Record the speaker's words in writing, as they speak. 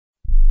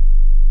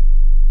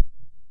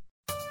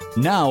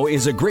Now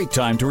is a great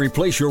time to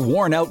replace your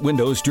worn-out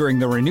windows during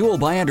the Renewal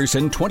by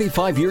Andersen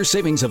 25-year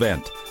savings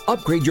event.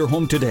 Upgrade your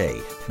home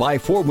today. Buy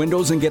 4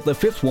 windows and get the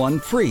 5th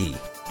one free.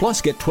 Plus,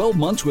 get 12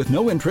 months with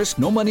no interest,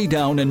 no money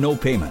down, and no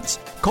payments.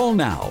 Call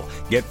now.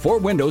 Get 4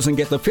 windows and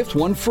get the 5th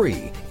one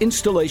free.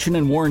 Installation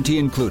and warranty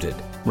included.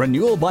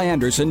 Renewal by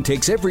Andersen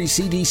takes every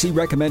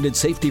CDC-recommended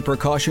safety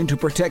precaution to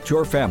protect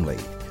your family.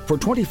 For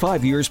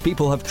 25 years,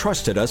 people have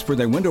trusted us for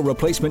their window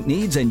replacement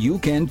needs, and you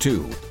can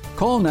too.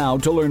 Call now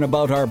to learn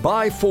about our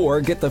buy 4,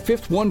 get the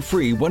 5th one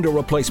free window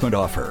replacement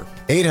offer.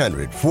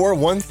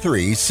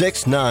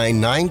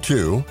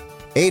 800-413-6992.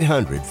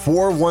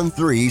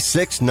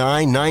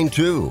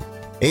 800-413-6992.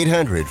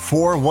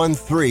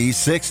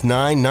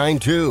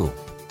 800-413-6992.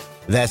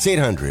 That's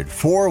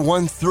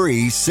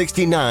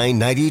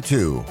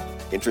 800-413-6992.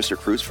 Interest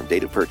accrues from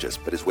date of purchase,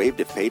 but is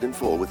waived if paid in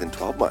full within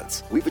 12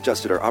 months. We've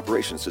adjusted our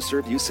operations to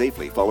serve you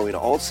safely following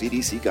all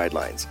CDC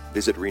guidelines.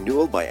 Visit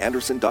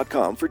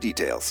renewalbyandersen.com for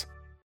details.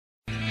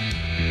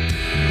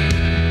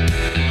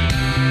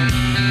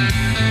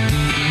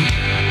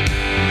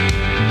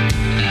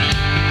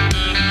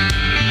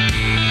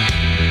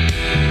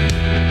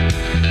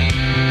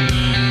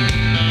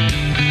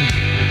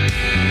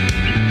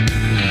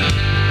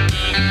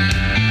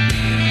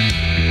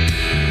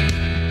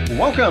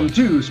 Welcome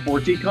to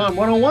Sports Econ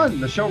 101,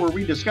 the show where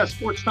we discuss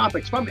sports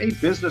topics from a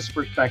business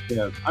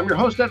perspective. I'm your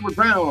host, Edward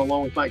Brown,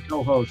 along with my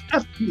co-host,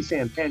 F.P.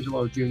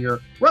 Santangelo Jr.,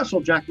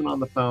 Russell Jackman on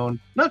the phone,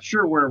 not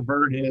sure where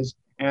Bert is,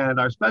 and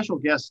our special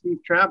guest,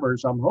 Steve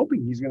Travers. I'm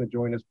hoping he's going to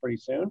join us pretty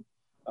soon.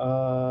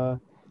 So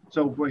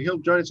he'll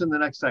join us in the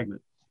next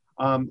segment.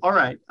 All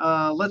right,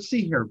 let's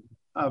see here.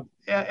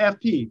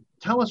 FP,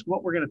 tell us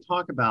what we're going to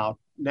talk about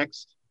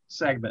next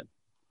segment.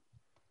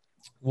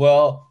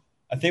 Well,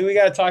 I think we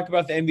got to talk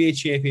about the NBA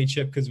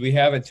championship because we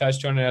haven't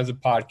touched on it as a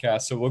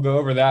podcast. So we'll go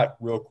over that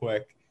real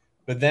quick.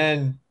 But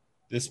then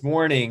this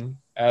morning,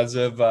 as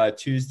of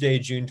Tuesday,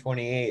 June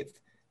 28th,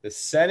 the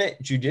Senate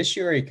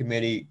Judiciary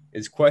Committee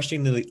is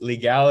questioning the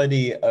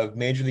legality of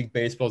Major League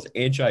Baseball's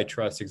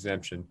antitrust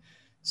exemption.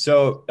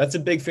 So that's a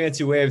big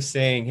fancy way of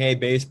saying, hey,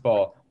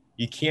 baseball,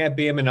 you can't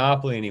be a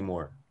monopoly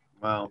anymore.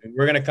 Wow. And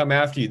we're going to come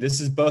after you.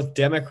 This is both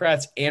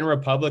Democrats and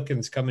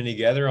Republicans coming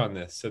together on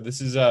this. So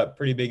this is a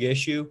pretty big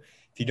issue.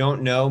 If you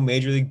don't know,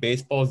 Major League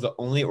Baseball is the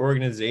only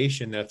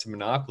organization that's a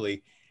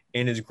monopoly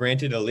and is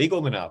granted a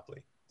legal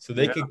monopoly. So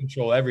they can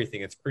control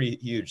everything. It's pretty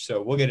huge.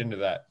 So we'll get into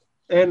that.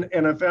 And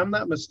if I'm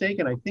not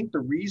mistaken, I think the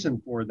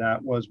reason for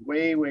that was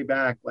way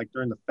back, like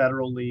during the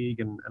Federal League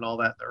and all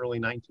that in the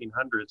early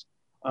 1900s,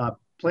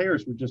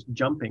 players were just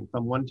jumping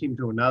from one team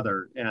to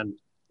another. And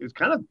it was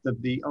kind of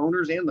the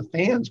owners and the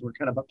fans were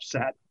kind of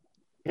upset.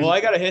 Well,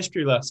 I got a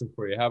history lesson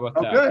for you. How about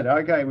that? Oh, good.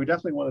 Okay. We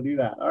definitely want to do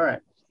that. All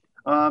right.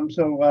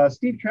 So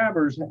Steve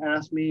Travers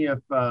asked me if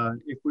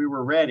we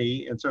were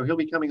ready, and so he'll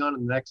be coming on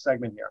in the next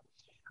segment here.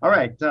 All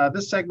right,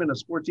 this segment of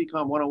Sports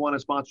Econ 101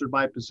 is sponsored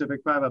by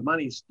Pacific Private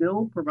Money,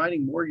 still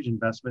providing mortgage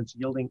investments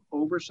yielding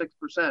over 6%,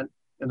 and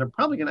they're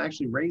probably going to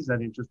actually raise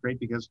that interest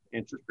rate because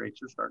interest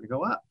rates are starting to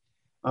go up.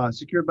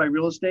 Secured by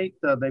real estate,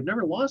 they've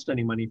never lost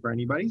any money for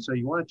anybody, so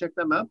you want to check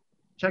them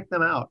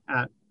out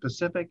at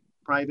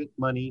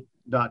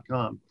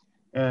pacificprivatemoney.com.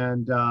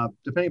 And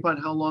depending upon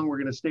how long we're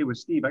going to stay with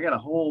Steve, I got a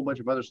whole bunch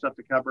of other stuff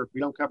to cover. If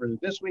we don't cover it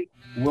this week,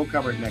 we'll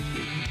cover it next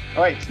week.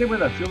 All right, stay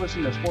with us. You're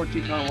listening to Sports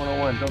Econ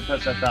 101. Don't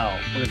touch that dial.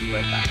 We're going to be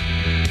right back.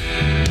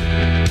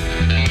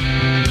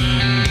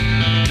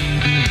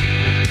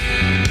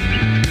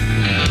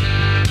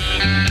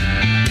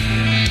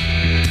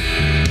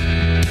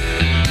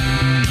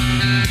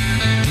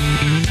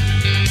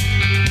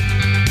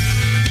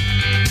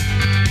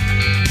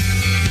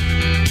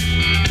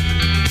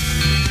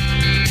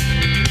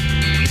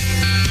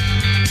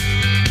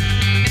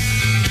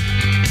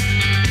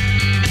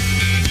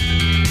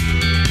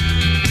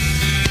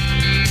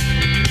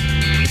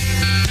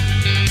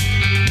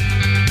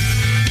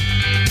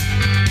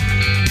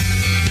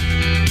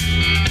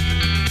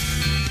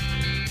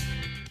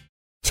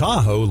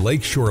 Tahoe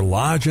Lakeshore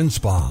Lodge and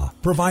Spa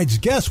provides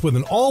guests with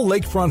an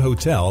all-lakefront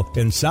hotel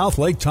in South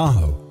Lake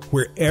Tahoe,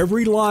 where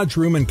every lodge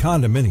room and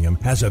condominium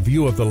has a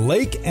view of the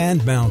lake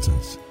and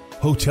mountains.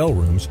 Hotel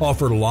rooms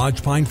offer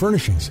lodge pine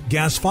furnishings,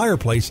 gas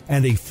fireplace,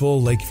 and a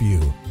full lake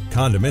view.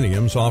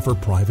 Condominiums offer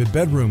private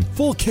bedroom,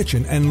 full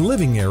kitchen, and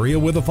living area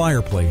with a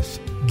fireplace.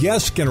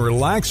 Guests can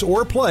relax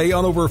or play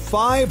on over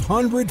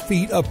 500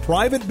 feet of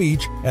private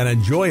beach and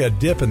enjoy a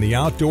dip in the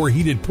outdoor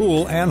heated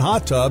pool and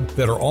hot tub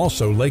that are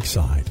also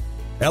lakeside.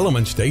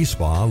 Elements Day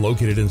Spa,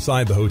 located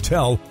inside the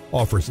hotel,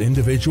 offers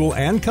individual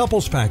and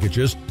couples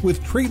packages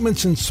with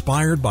treatments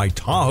inspired by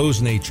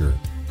Tahoe's nature.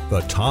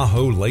 The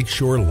Tahoe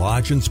Lakeshore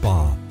Lodge and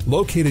Spa,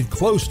 located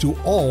close to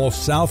all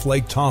South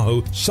Lake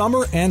Tahoe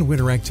summer and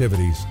winter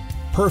activities.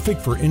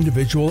 Perfect for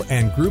individual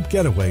and group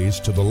getaways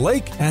to the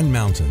lake and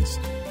mountains.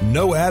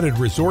 No added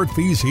resort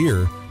fees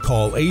here.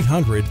 Call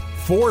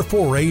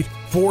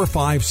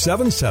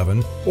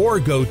 800-448-4577 or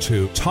go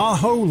to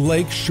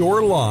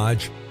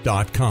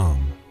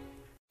TahoeLakeshoreLodge.com.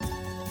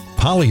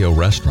 Palio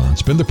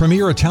Restaurant's been the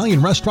premier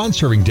Italian restaurant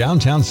serving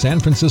downtown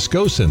San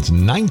Francisco since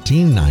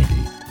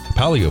 1990.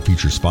 Palio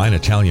features fine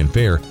Italian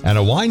fare and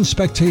a Wine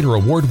Spectator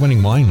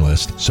award-winning wine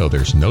list, so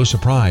there's no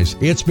surprise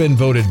it's been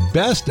voted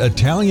Best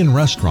Italian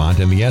Restaurant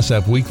in the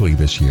SF Weekly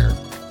this year.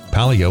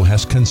 Palio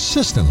has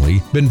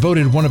consistently been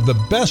voted one of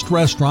the best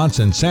restaurants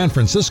in San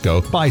Francisco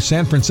by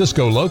San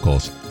Francisco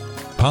locals.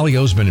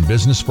 Palio's been in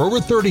business for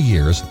over 30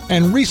 years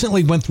and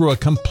recently went through a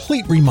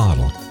complete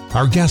remodel.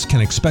 Our guests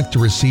can expect to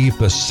receive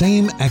the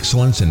same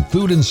excellence in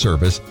food and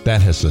service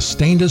that has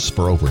sustained us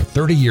for over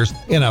 30 years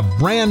in a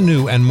brand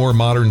new and more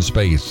modern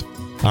space.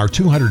 Our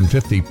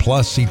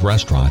 250-plus seat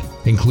restaurant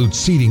includes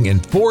seating in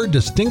 4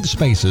 distinct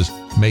spaces,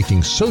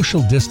 making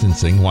social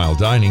distancing while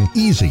dining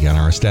easy in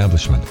our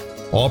establishment.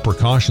 All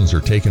precautions are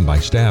taken by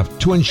staff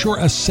to ensure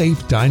a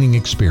safe dining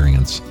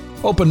experience.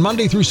 Open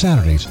Monday through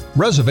Saturdays.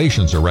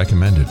 Reservations are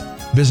recommended.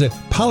 Visit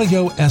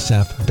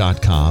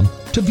paliosf.com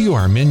to view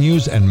our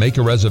menus and make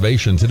a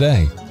reservation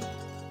today.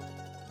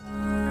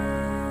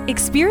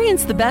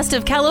 Experience the best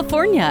of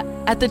California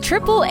at the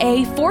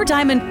AAA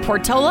 4-Diamond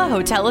Portola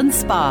Hotel and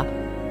Spa.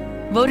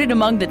 Voted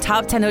among the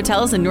top 10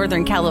 hotels in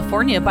Northern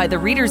California by the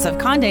readers of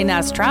Condé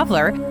Nast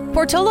Traveler,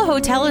 Portola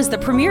Hotel is the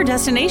premier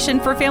destination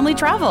for family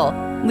travel.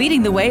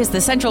 Leading the way is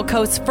the Central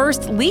Coast's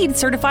first LEED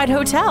certified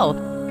hotel.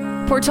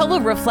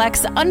 Portola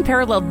reflects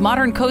unparalleled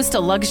modern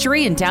coastal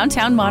luxury in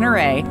downtown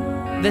Monterey.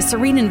 The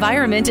serene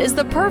environment is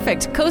the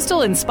perfect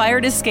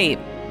coastal-inspired escape,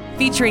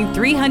 featuring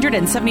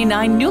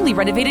 379 newly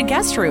renovated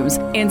guest rooms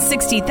and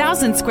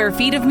 60,000 square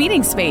feet of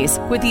meeting space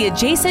with the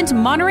adjacent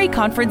Monterey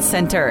Conference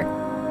Center.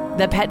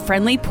 The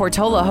pet-friendly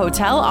Portola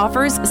Hotel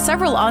offers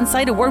several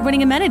on-site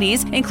award-winning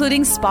amenities,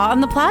 including spa on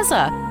the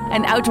plaza,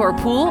 an outdoor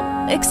pool,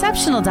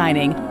 exceptional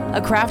dining,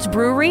 a craft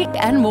brewery,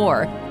 and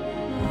more.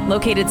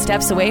 Located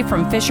steps away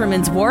from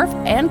Fisherman's Wharf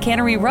and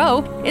Cannery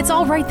Row, it's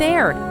all right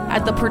there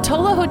at the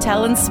Portola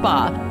Hotel and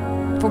Spa.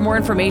 For more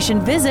information,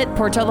 visit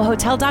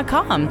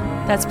portolahotel.com.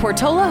 That's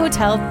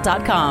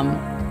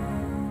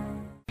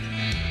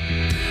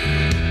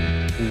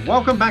portolahotel.com.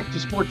 Welcome back to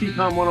Sports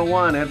Econ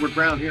 101. Edward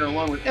Brown here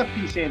along with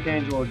F.P.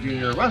 Santangelo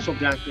Jr., Russell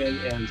Jackman,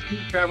 and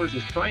Steve Travers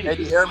is trying to...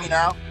 Can you hear me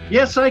now?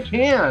 Yes, I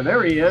can.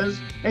 There he is.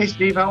 Hey,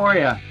 Steve, how are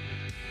you?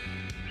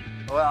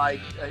 Well,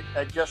 it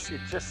just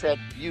said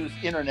use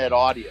internet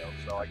audio,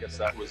 so I guess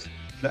that was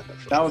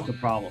the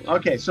problem.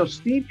 Okay, so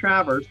Steve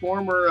Travers,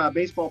 former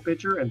baseball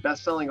pitcher and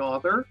best-selling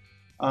author.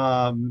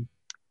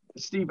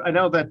 Steve, I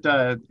know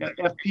that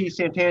F.P.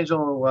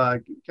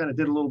 Santangelo kind of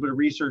did a little bit of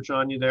research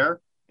on you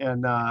there,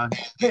 and I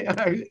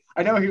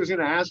know he was going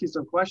to ask you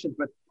some questions,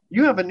 but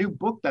you have a new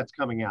book that's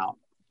coming out,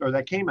 or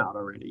that came out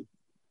already.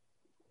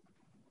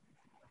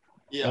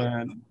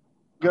 Yeah. And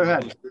go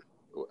ahead.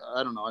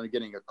 I don't know. I'm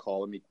getting a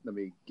call. Let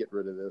me get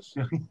rid of this.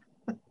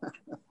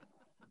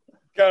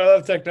 Gotta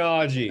love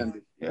technology.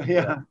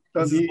 Yeah.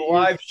 This is a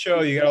live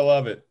show. You gotta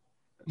love it.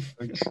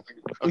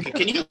 Okay.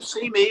 Can you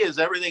see me? Is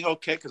everything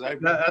okay?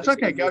 That's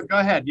okay. Go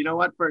ahead. You know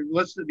what?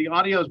 The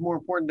audio is more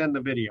important than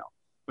the video.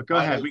 But go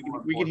ahead. We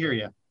can hear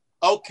you.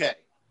 Okay.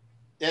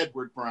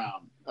 Edward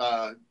Brown.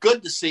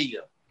 Good to see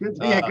you. Good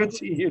to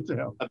see you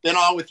too. I've been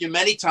on with you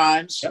many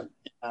times, yep.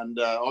 And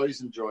always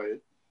enjoy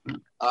it.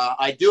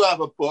 I do have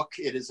a book.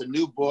 It is a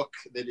new book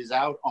that is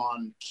out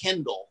on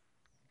Kindle.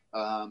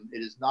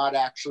 It is not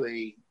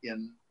actually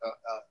in a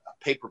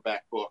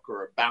paperback book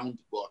or a bound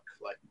book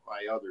like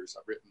my others.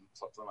 I've written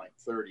something like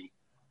 30.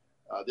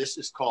 This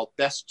is called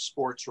Best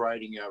Sports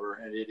Writing Ever,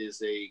 and it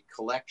is a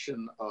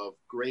collection of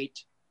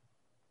great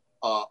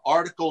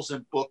articles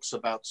and books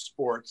about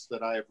sports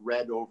that I have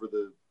read over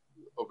the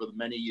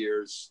many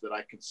years that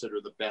I consider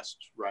the best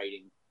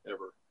writing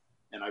ever.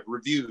 And I've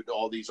reviewed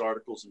all these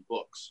articles and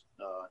books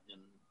in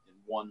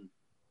one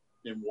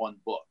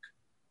book.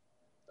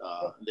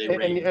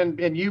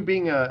 And you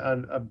being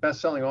a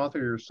best-selling author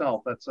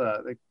yourself, that's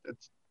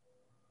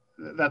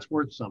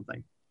worth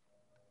something.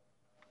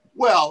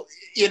 Well,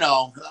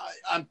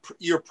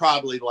 you're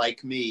probably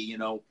like me.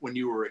 When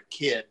you were a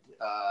kid,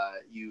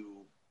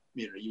 you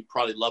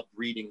probably loved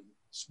reading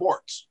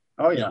sports.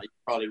 Oh yeah, you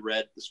probably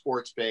read the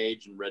sports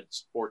page and read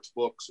sports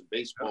books and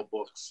baseball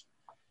books,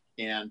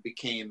 and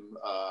became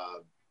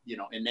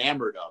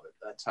enamored of it.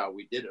 That's how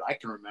we did it. I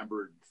can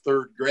remember in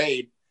third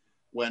grade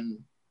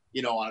when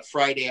on a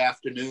Friday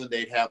afternoon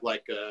they'd have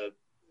let the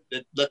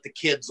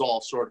kids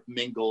all sort of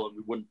mingle and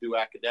we wouldn't do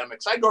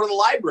academics. I'd go to the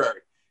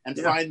library and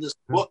find this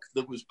book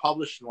that was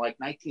published in like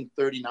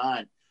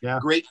 1939. Yeah.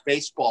 Great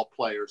baseball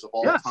players of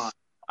all time.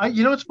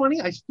 It's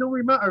funny. I still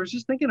remember. I was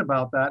just thinking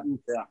about that, and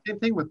same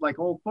thing with like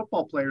old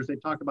football players. They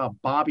talk about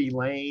Bobby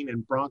Lane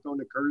and Bronco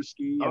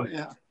Nagurski.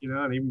 And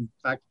even in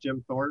fact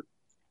Jim Thorpe.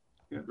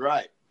 Yeah.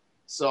 Right.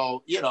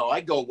 So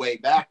I go way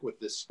back with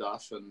this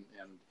stuff, and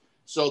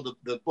so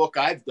the book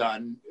I've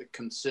done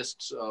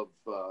consists of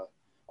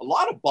a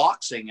lot of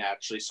boxing.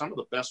 Actually, some of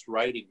the best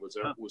writing was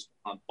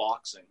on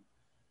boxing,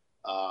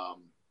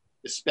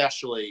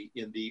 especially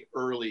in the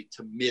early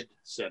to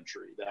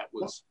mid-century. That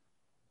was.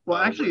 Well,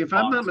 actually, if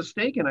I'm not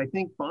mistaken, I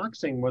think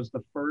boxing was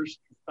the first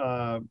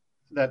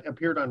that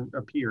appeared on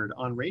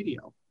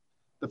radio,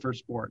 the first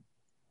sport.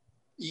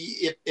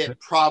 It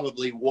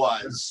probably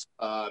was.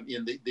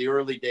 In the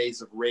early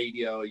days of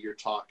radio, you're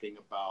talking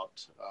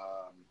about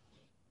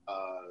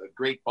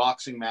great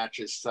boxing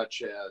matches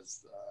such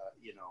as,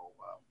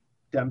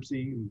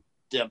 Dempsey,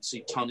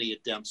 Tunney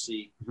at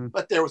Dempsey. Mm-hmm.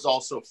 But there was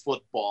also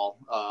football.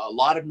 A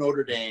lot of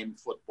Notre Dame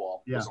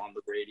football was on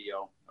the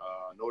radio.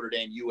 Notre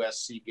Dame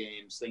USC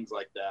games, things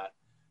like that.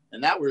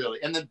 And that really,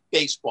 and then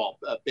baseball,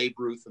 Babe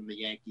Ruth and the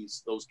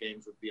Yankees, those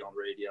games would be on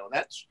radio. And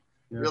that's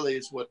really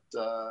is what,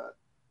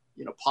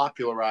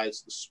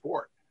 popularized the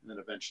sport. And then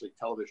eventually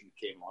television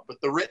came on. But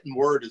the written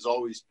word has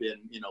always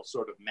been,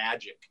 sort of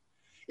magic.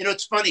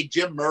 It's funny,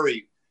 Jim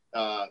Murray,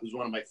 who's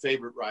one of my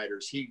favorite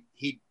writers, he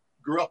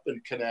grew up in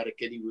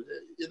Connecticut. He was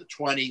in the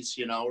 20s,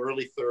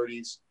 early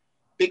 30s,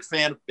 big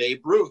fan of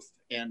Babe Ruth.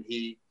 And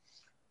he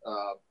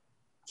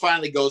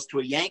finally goes to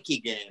a Yankee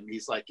game.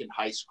 He's like in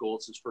high school.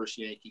 It's his first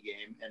Yankee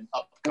game. And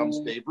up comes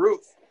Babe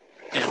Ruth.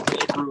 And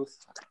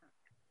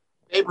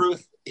Babe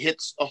Ruth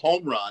hits a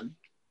home run.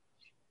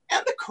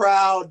 And the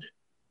crowd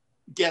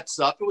gets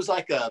up. It was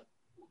like a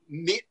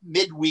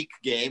midweek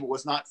game. It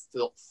was not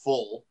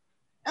full.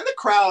 And the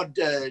crowd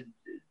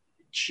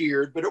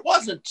cheered, but it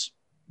wasn't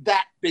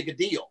that big a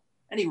deal.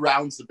 And he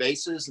rounds the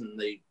bases and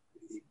they,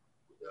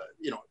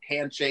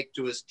 handshake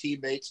to his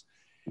teammates.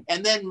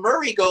 And then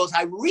Murray goes,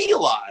 I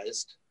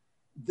realized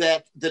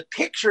that the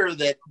picture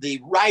that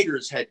the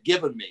writers had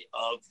given me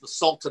of the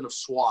Sultan of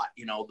SWAT,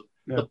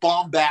 the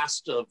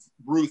bombast of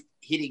Ruth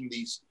hitting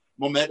these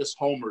momentous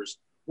homers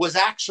was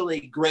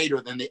actually greater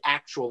than the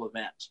actual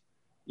event.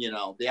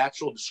 The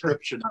actual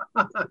description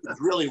is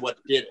really what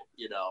did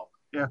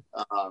it,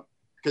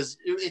 because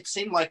it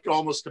seemed like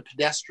almost a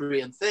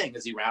pedestrian thing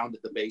as he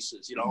rounded the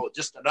bases,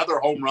 just another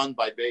home run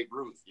by Babe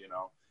Ruth,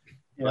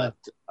 But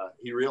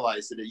he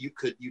realized that you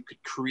could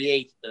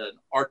create an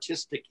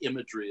artistic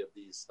imagery of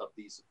these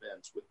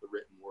events with the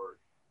written word.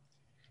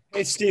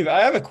 Hey, Steve,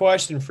 I have a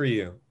question for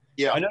you.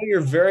 Yeah, I know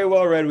you're very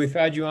well read. We've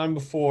had you on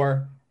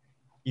before.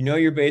 You know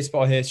your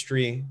baseball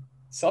history.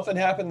 Something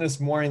happened this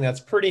morning that's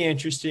pretty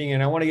interesting,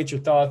 and I want to get your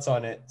thoughts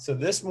on it. So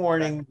this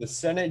morning, the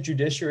Senate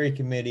Judiciary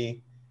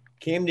Committee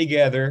came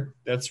together,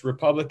 that's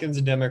Republicans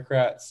and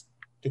Democrats,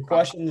 to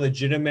question the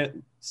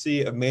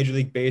legitimacy of Major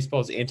League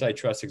Baseball's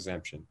antitrust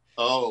exemption.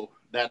 Oh,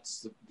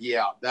 this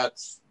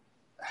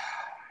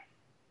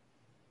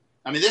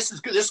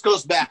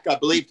goes back, I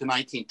believe, to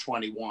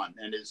 1921,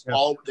 and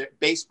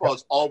baseball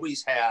has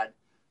always had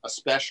a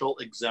special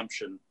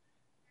exemption.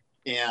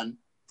 And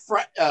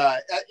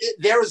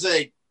there was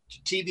a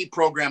TV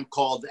program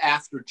called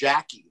After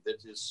Jackie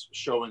that is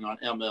showing on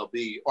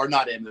MLB, or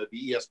not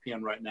MLB,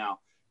 ESPN right now,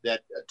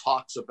 that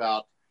talks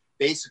about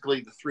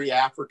basically the three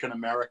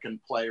African-American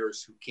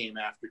players who came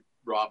after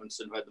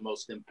Robinson who had the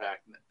most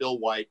impact, and Bill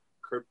White,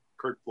 Curt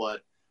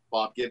Flood,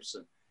 Bob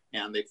Gibson.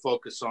 And they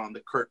focus on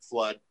the Curt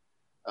Flood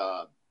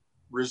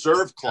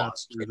reserve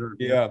clause.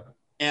 Yeah.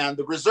 And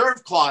the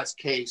reserve clause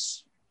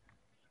case,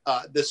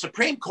 the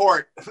Supreme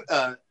Court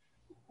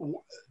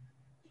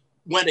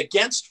went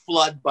against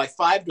Flood by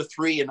 5-3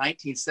 in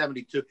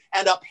 1972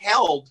 and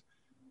upheld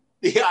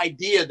the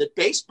idea that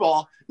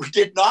baseball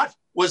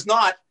was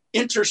not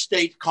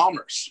interstate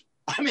commerce.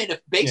 I mean, if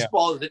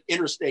baseball is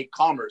interstate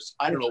commerce,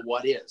 I don't know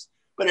what is,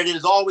 but it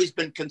has always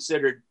been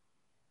considered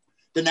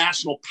the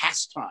national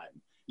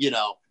pastime,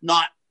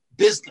 not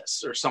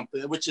business or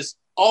something, which has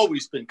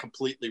always been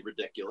completely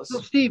ridiculous.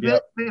 So, Steve,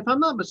 if I'm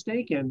not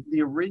mistaken,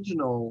 the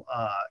original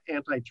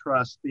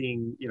antitrust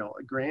being,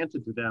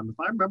 granted to them, if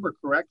I remember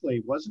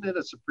correctly, wasn't it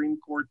a Supreme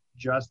Court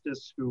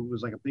justice who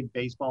was like a big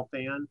baseball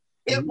fan?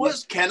 It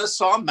was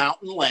Kennesaw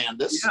Mountain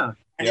Landis, and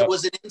it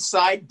was an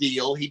inside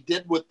deal. He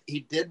did what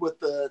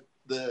the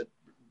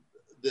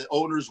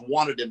owners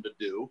wanted him to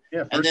do,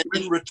 and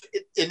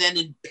then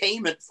in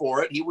payment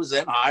for it, he was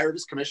then hired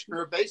as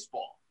commissioner of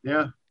baseball.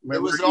 Yeah,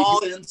 it was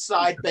all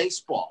inside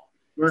baseball.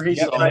 Where he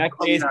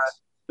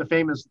the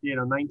famous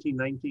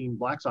 1919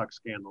 Black Sox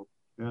scandal.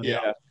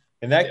 Yeah.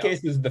 In that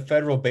case, it was the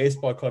Federal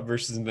Baseball Club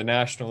versus the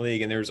National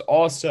League, and there was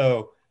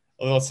also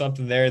a little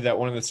something there that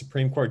one of the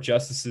Supreme Court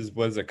justices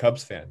was a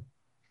Cubs fan.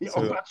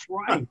 So, that's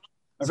right.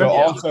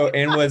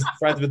 And was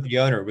friends with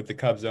the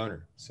Cubs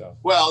owner. So,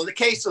 well, in the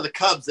case of the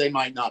Cubs, they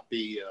might not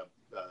be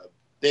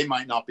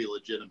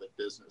legitimate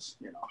business,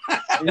 Not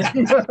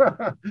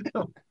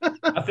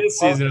this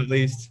season, at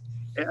least.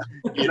 Yeah.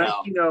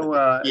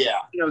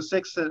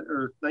 1906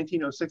 or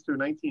 1906 through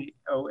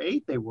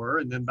 1908 they were,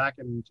 and then back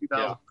in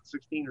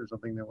 2016 or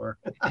something they were.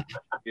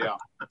 Yeah.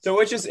 So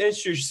what's just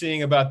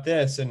interesting about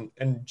this, and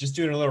just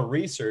doing a little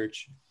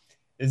research,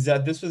 is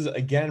that this was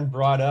again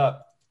brought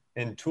up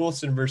in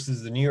Toulson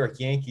versus the New York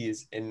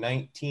Yankees in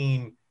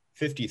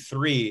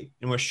 1953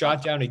 and was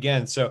shot down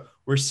again. So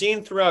we're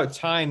seeing throughout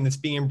time this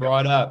being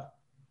brought up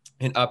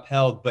and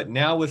upheld, but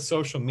now with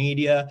social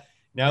media,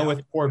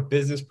 with poor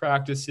business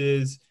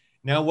practices,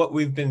 now what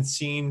we've been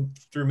seeing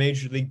through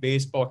Major League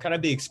Baseball kind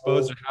of be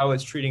exposed to how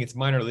it's treating its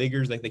minor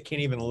leaguers, like they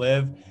can't even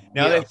live.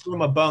 Now they threw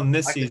them a bone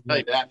this season. I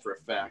can tell you that for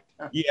a fact.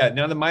 Yeah,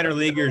 now the minor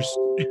leaguers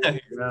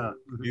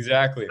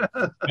exactly.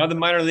 Now the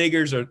minor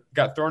leaguers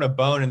got thrown a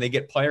bone and they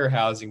get player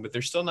housing, but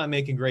they're still not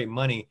making great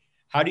money.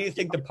 How do you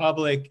think the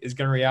public is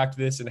going to react to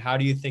this, and how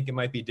do you think it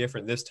might be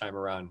different this time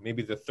around,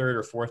 maybe the third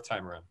or fourth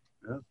time around?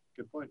 Yeah,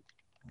 good point.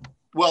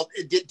 Well,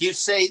 did you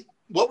say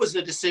what was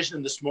the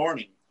decision this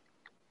morning?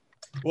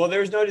 Well, there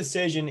was no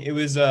decision. It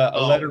was a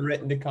letter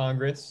written to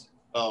Congress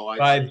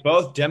by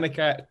both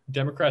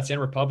Democrats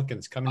and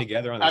Republicans coming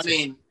together on this.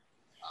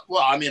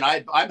 I'm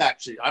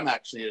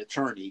actually an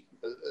attorney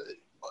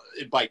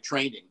by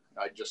training.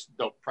 I just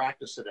don't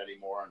practice it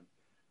anymore, and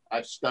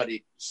I've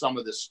studied some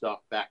of this stuff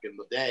back in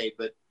the day.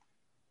 But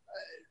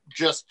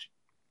just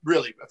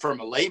really, from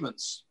a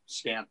layman's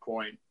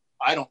standpoint,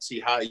 I don't see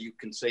how you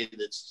can say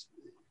that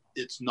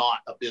it's not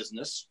a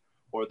business,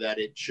 or that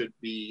it should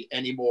be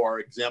any more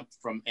exempt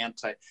from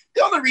The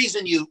only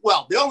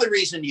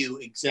reason you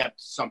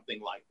exempt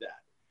something like that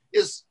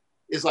is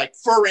like,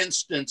 for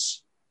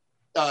instance,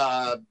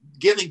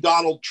 giving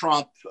Donald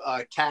Trump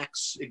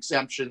tax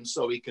exemptions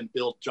so he can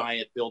build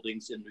giant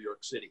buildings in New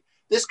York City.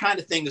 This kind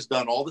of thing is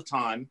done all the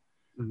time.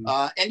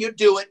 Mm-hmm. And you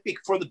do it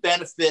for the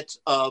benefit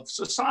of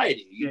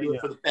society. You do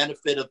it for the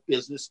benefit of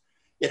business.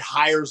 It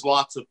hires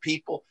lots of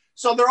people.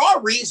 So there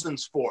are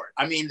reasons for it.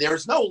 I mean,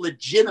 there's no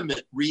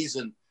legitimate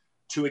reason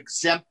to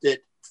exempt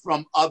it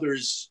from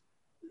others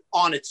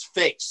on its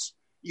face.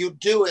 You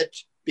do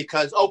it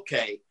because,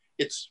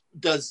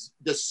 does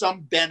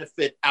some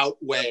benefit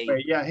outweigh?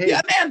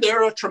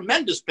 There are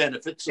tremendous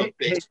benefits of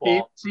baseball.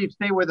 Hey, Steve,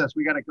 stay with us.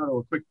 We got to go to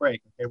a quick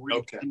break. Okay, we're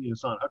going to continue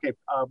this on. Okay,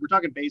 we're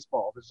talking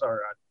baseball. This is our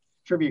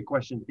trivia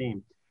question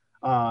theme.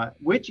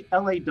 Which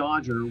LA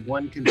Dodger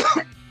won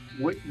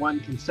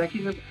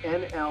consecutive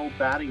NL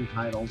batting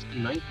titles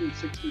in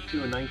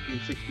 1962 and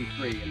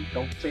 1963? And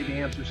don't say the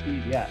answer,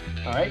 Steve, yet.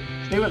 All right,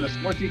 stay with us.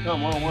 Sports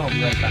Econ 101. We'll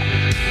be right back.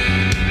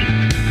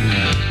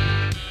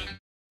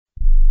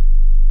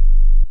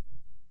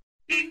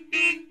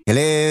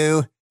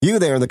 Hello? You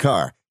there in the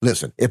car.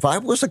 Listen, if I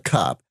was a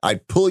cop,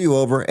 I'd pull you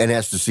over and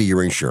ask to see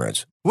your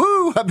insurance.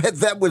 Woo! I bet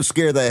that would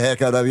scare the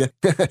heck out of you.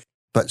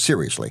 But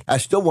seriously, I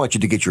still want you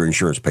to get your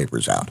insurance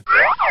papers out.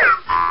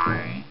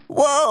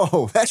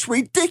 Whoa, that's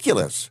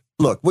ridiculous.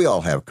 Look, we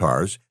all have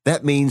cars.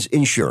 That means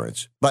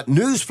insurance. But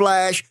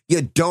newsflash,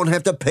 you don't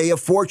have to pay a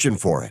fortune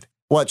for it.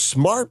 What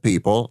smart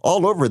people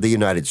all over the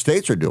United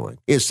States are doing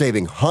is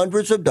saving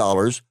hundreds of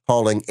dollars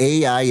hauling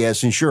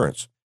AIS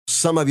insurance.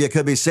 Some of you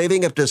could be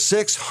saving up to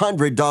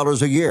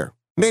 $600 a year.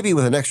 Maybe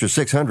with an extra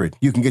 $600,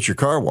 you can get your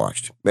car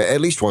washed, at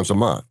least once a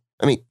month.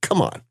 I mean,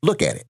 come on,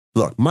 look at it.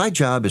 Look, my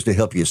job is to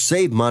help you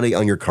save money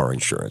on your car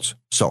insurance.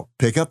 So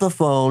pick up the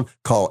phone,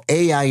 call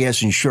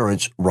AIS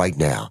Insurance right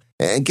now,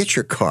 and get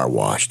your car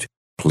washed,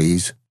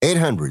 please.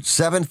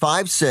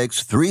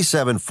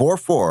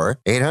 800-756-3744.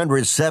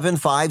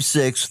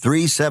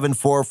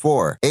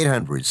 800-756-3744.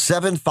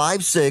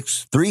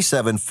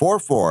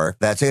 800-756-3744.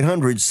 That's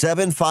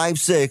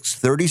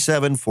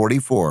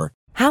 800-756-3744.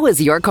 How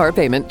is your car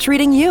payment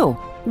treating you?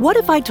 What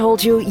if I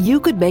told you you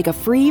could make a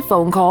free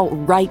phone call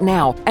right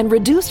now and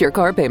reduce your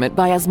car payment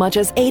by as much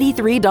as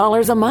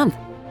 $83 a month?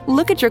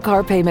 Look at your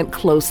car payment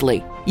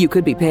closely. You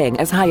could be paying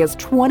as high as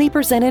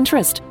 20%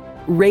 interest.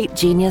 Rate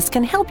Genius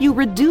can help you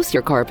reduce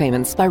your car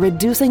payments by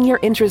reducing your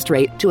interest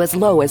rate to as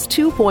low as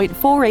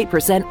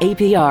 2.48%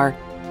 APR.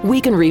 We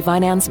can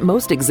refinance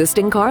most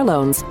existing car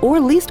loans or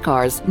leased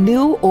cars,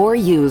 new or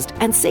used,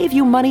 and save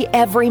you money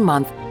every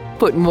month.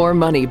 Put more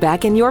money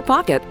back in your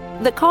pocket.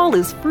 The call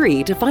is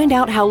free to find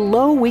out how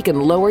low we can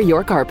lower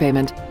your car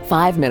payment.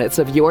 5 minutes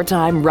of your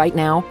time right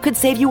now could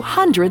save you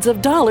hundreds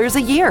of dollars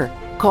a year.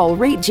 Call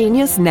Rate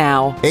Genius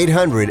now.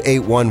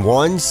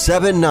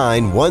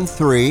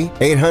 800-811-7913.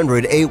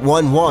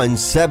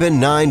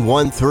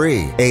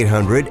 800-811-7913.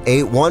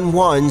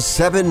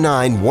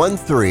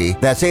 800-811-7913.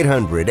 That's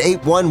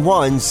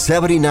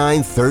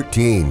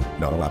 800-811-7913.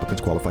 Not all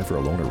applicants qualify for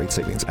a loan or rate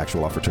savings.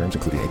 Actual offer terms,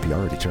 including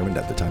APR, are determined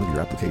at the time of your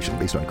application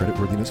based on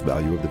creditworthiness,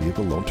 value of the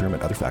vehicle, loan term,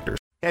 and other factors.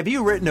 Have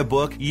you written a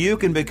book? You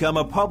can become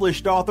a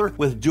published author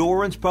with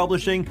Dorrance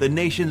Publishing, the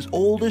nation's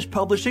oldest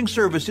publishing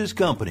services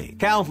company.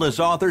 Countless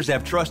authors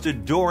have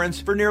trusted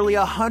Dorrance for nearly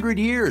 100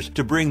 years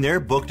to bring their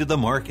book to the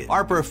market.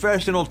 Our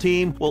professional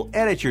team will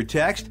edit your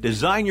text,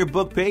 design your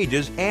book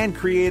pages, and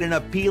create an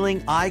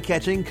appealing,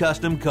 eye-catching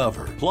custom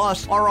cover.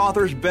 Plus, our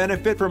authors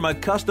benefit from a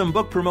custom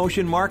book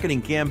promotion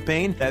marketing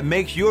campaign that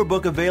makes your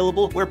book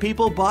available where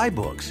people buy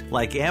books,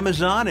 like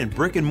Amazon and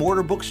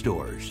brick-and-mortar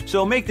bookstores.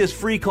 So make this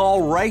free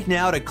call right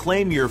now to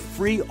claim them your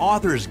free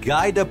author's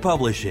guide to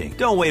publishing.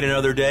 Don't wait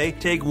another day.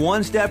 Take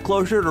one step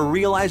closer to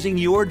realizing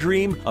your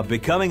dream of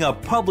becoming a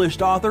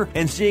published author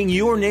and seeing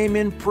your name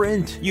in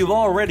print. You've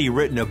already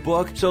written a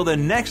book, so the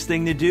next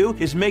thing to do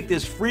is make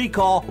this free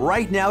call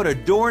right now to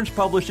Dorrance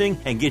Publishing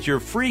and get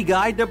your free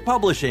guide to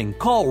publishing.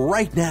 Call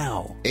right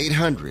now.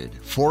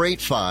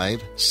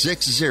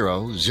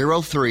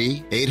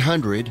 800-485-6003.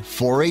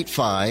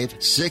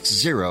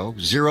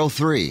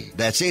 800-485-6003.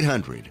 That's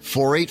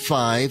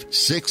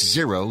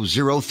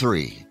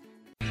 800-485-6003.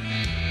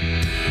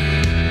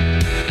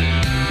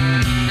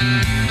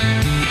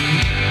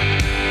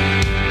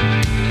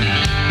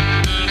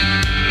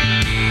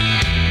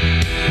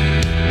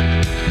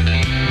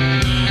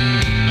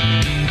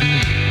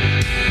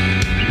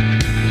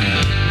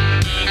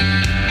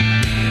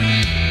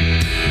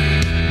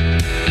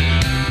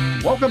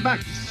 Welcome back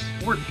to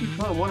Sports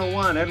Econ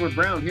 101. Edward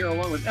Brown here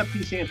along with F.P.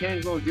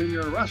 Santangelo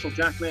Jr., Russell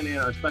Jackman, and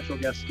our special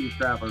guest, Steve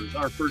Travers.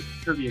 Our first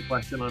trivia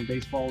question on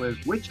baseball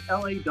is, which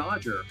L.A.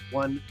 Dodger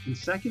won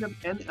consecutive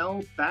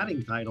NL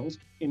batting titles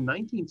in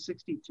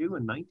 1962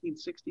 and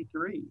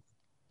 1963?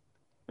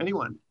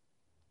 Anyone?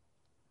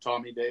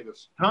 Tommy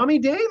Davis. Tommy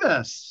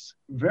Davis.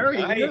 Very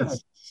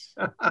nice.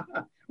 Good.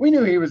 We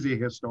knew he was the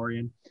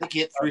historian. I think he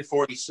hit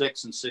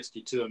 346 in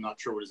 62. I'm not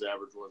sure what his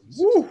average was.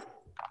 Woo.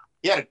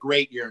 He had a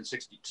great year in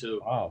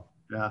 62. Wow.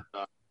 Yeah.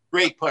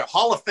 Great player.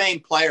 Hall of Fame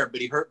player, but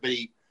he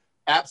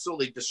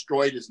absolutely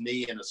destroyed his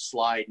knee in a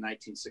slide in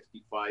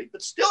 1965.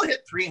 But still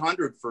hit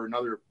 300 for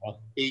another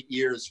 8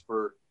 years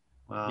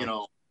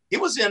he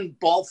was in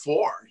ball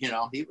 4, he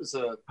was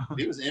an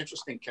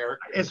interesting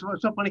character. It's so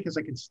funny because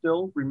I can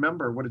still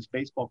remember what his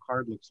baseball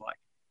card looks like.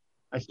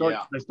 I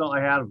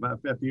have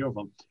a few of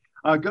them.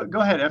 Go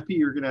ahead, FP.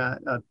 You're going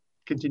to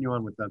continue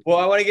on with that. Well,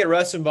 I want to get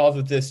Russ involved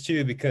with this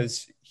too,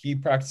 because he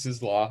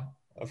practices law,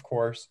 of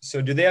course. So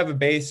do they have a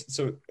base?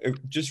 So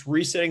just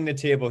resetting the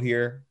table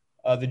here,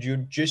 the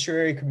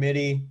Judiciary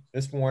Committee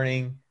this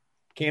morning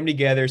came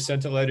together,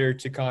 sent a letter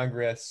to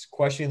Congress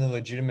questioning the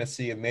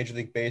legitimacy of Major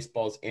League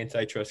Baseball's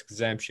antitrust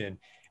exemption.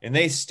 And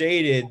they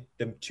stated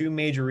the two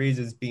major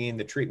reasons being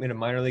the treatment of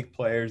minor league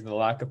players and the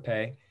lack of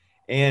pay,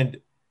 and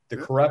the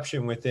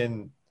corruption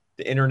within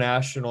the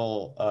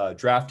international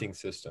drafting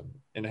system,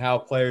 and how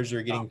players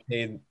are getting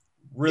paid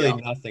really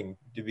nothing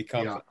to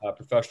become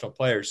professional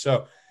players.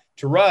 So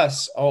to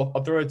Russ,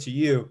 I'll throw it to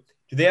you.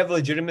 Do they have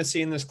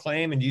legitimacy in this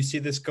claim? And do you see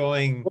this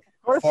going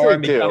far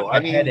and becoming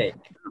a headache?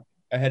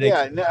 A headache?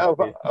 Yeah, no,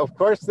 of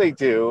course they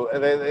do.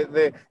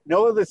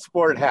 No other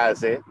sport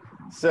has it.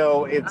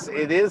 So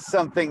it is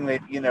something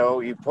that,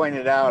 you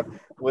pointed out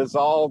was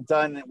all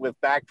done with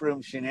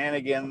backroom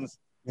shenanigans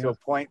to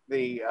appoint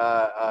the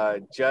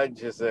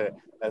judge as a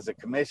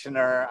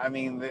commissioner. I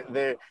mean,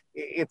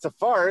 it's a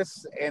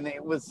farce, and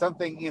it was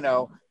something,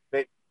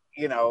 that,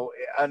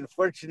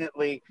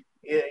 unfortunately,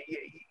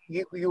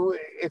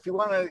 if you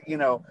want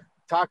to,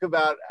 talk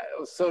about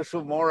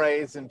social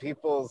mores and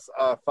people's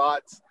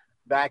thoughts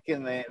back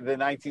in the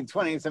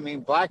 1920s, I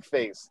mean,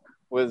 blackface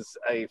was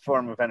a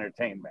form of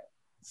entertainment.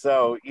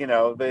 So,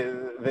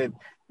 the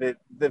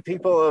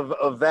people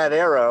of that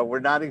era were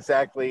not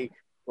exactly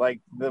like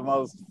the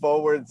most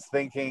forwards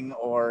thinking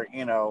or,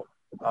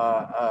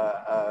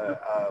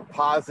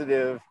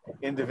 positive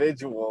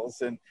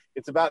individuals. And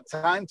it's about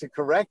time to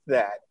correct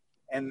that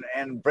and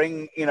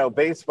bring,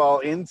 baseball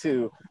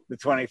into the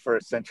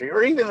 21st century,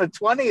 or even the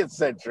 20th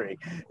century,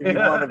 if you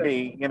want to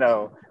be,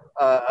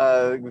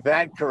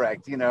 that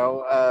correct,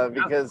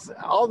 because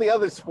all the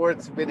other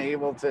sports have been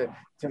able to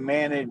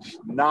manage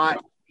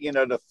not,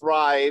 to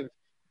thrive.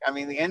 I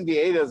mean, the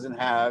NBA doesn't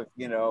have,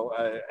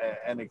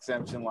 an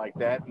exemption like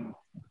that, and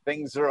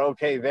things are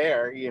okay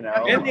there, And the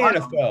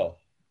NFL.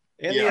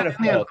 And the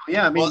NFL.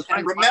 Yeah, I mean, well,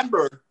 and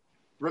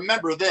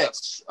remember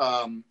this: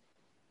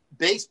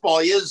 baseball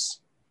is.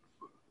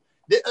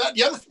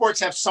 The other sports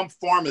have some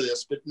form of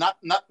this, but not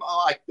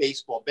like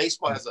baseball.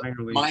 Baseball has a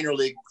minor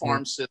league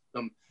farm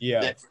system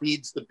that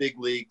feeds the big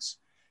leagues.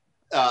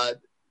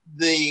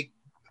 The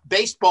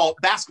basketball,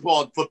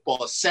 and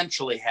football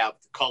essentially have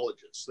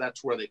colleges.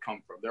 That's where they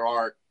come from.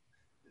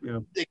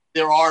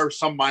 There are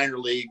some minor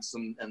leagues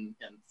and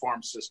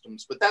farm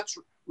systems, but that's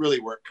really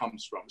where it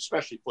comes from,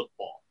 especially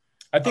football.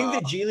 I think the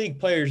G League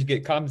players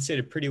get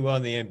compensated pretty well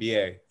in the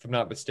NBA, if I'm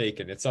not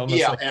mistaken. It's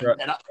almost like in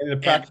the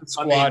practice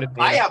squad.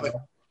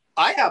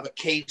 I have a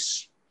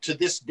case to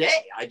this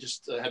day. I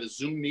just had a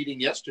Zoom meeting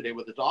yesterday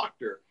with a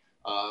doctor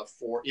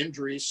for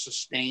injuries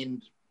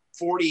sustained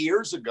 40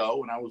 years ago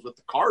when I was with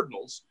the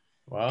Cardinals.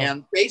 Wow.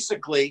 And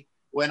basically,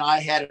 when I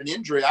had an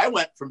injury, I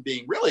went from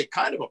being really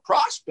kind of a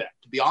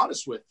prospect, to be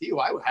honest with you.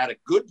 I had a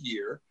good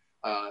year,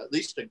 at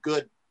least a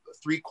good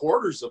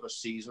 3/4 of a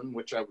season,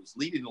 which I was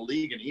leading the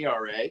league in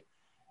ERA.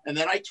 And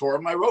then I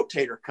tore my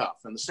rotator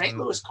cuff. And the St.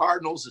 Louis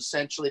Cardinals,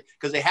 essentially,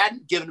 because they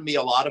hadn't given me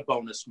a lot of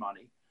bonus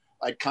money,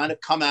 I'd kind of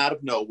come out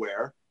of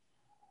nowhere,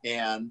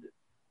 and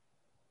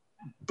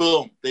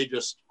boom, they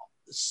just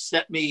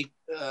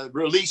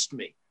released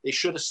me. They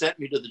should have sent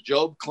me to the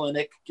Job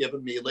Clinic,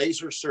 given me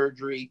laser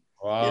surgery,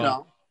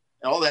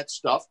 and all that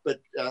stuff. But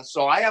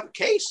so I have a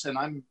case, and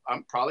I'm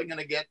probably going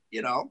to get,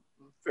 a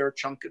fair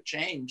chunk of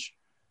change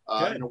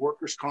in a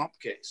workers' comp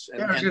case.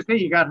 And, I was going to say,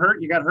 you got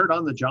hurt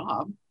on the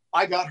job.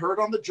 I got hurt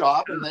on the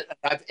job,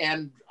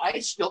 and I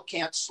still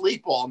can't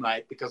sleep all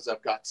night because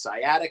I've got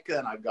sciatica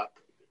and I've got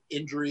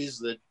injuries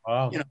that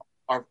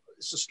are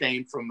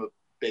sustained from a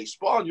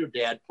baseball. And your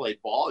dad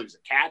played ball; he was a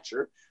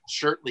catcher.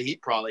 Certainly, he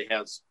probably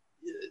has,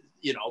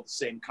 the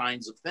same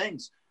kinds of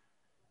things.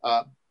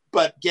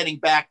 But getting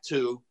back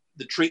to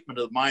the treatment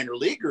of minor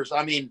leaguers,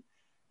 I mean,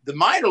 the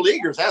minor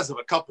leaguers, as of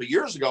a couple of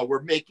years ago,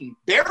 were making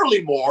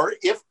barely more,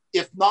 if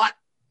not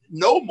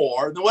no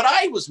more, than what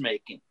I was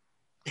making.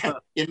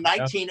 In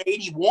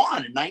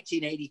 1981 and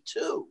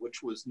 1982,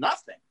 which was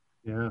nothing.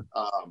 Yeah.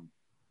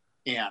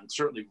 And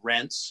certainly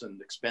rents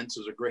and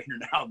expenses are greater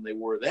now than they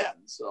were then.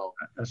 So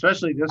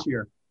especially this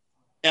year.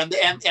 And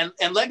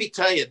let me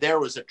tell you, there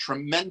was a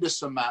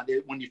tremendous amount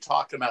when you're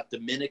talking about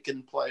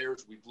Dominican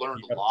players. We've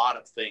learned a lot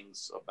of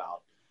things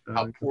about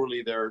how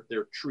poorly they're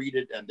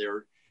treated, and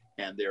there's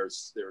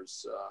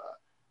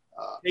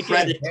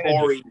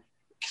predatory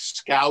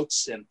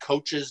scouts and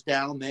coaches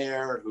down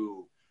there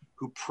who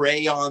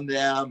prey on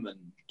them and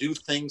do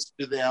things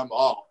to them.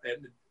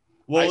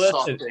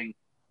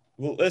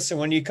 Listen,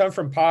 when you come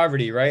from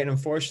poverty, right? And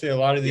unfortunately, a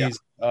lot of these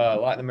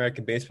Latin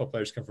American baseball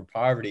players come from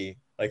poverty.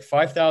 Like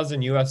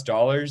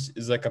 $5,000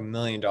 is like $1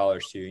 million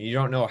to you. You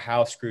don't know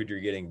how screwed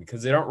you're getting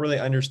because they don't really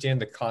understand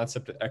the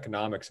concept of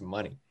economics and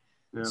money.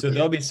 Yeah. So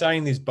they'll be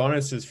signing these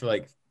bonuses for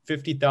like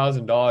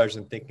 $50,000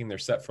 and thinking they're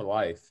set for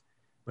life.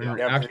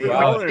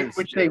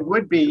 Which they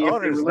would be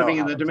if they were living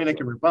in the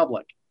Dominican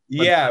Republic.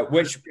 Yeah,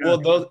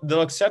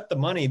 they'll accept the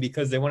money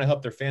because they want to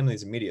help their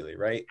families immediately,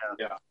 right?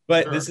 Yeah.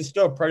 But This is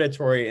still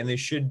predatory, and they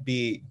should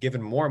be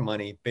given more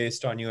money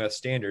based on U.S.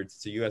 standards.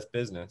 It's a U.S.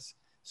 business.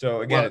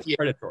 So again, it's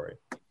predatory.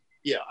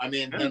 Yeah, I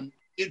mean, and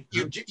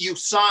you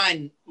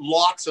sign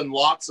lots and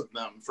lots of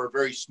them for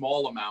very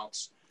small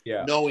amounts,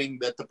 knowing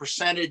that the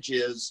percentage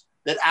is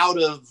that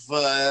out of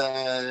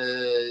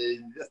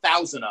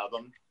 1,000 of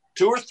them,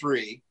 2 or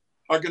 3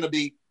 are going to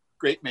be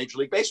great Major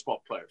League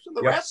Baseball players, and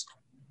the rest.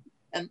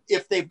 And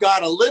if they've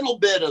got a little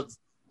bit on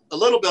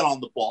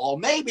the ball,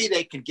 maybe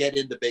they can get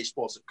into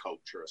baseball as a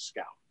coach or a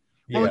scout.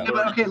 Yeah.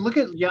 But okay, look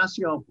at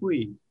Yasiel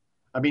Puig.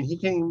 I mean, he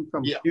came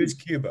from he was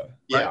Cuba.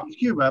 Yeah, he's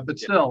Cuba, but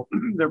still,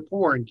 they're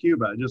poor in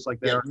Cuba, just like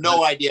they are.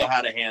 No idea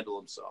how to handle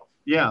himself.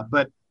 Yeah,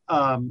 but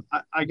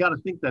I got to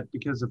think that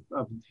because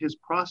of his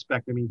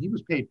prospect, I mean, he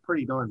was paid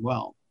pretty darn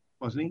well,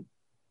 wasn't he?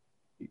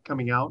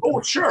 Coming out.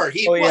 Oh, sure.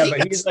 He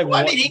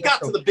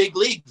got to the big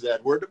leagues,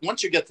 Edward.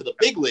 Once you get to the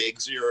big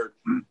leagues,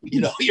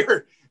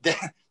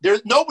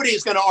 there's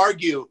nobody's going to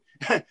argue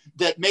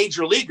that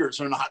major leaguers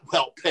are not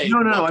well paid.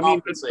 No. I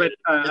mean, but it's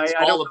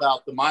all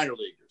about the minor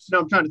leaguers. No,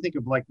 I'm trying to think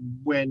of like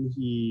when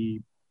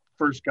he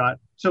first got.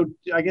 So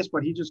I guess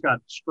he just got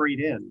straight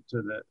into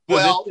the.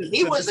 Well,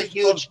 he was a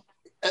huge.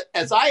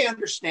 As I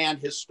understand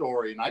his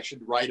story, and I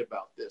should write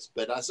about this,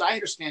 but as I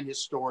understand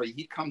his story,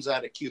 he comes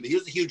out of Cuba. He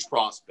was a huge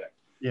prospect.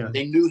 Yeah.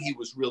 They knew he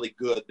was really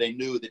good. They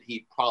knew that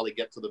he'd probably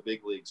get to the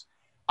big leagues.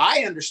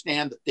 I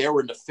understand that there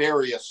were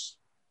nefarious,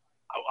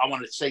 I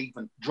want to say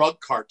even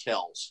drug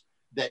cartels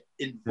that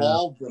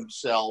involved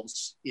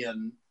themselves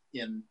in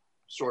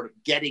sort of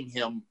getting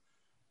him,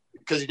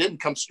 because he didn't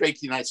come straight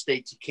to the United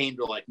States. He came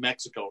to like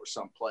Mexico or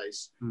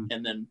someplace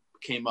and then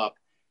came up.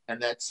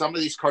 And that some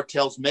of these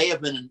cartels may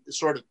have been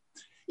sort of,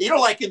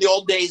 like in the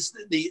old days,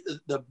 the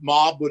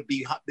mob would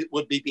be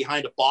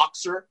behind a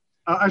boxer.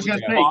 I was going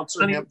to say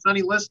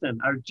Sonny Liston.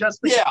 I was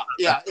just thinking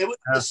it was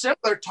a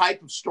similar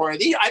type of story.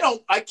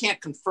 I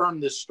can't confirm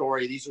this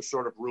story. These are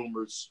sort of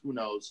rumors. Who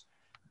knows?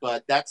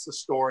 But that's the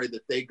story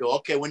that they go.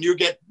 Okay, when you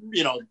get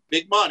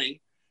big money,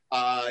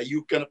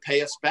 you're going to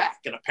pay us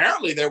back. And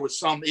apparently there was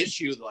some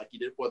issue like he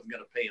wasn't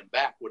going to pay him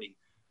back when he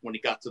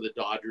got to the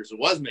Dodgers and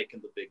was making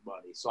the big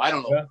money. So I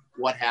don't know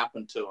what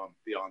happened to him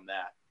beyond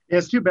that. Yeah,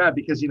 it's too bad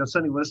because,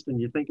 Sonny Liston,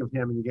 you think of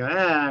him and you go,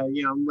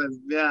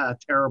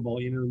 terrible,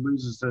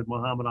 loses to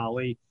Muhammad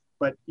Ali.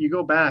 But you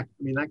go back,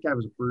 I mean, that guy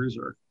was a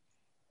bruiser.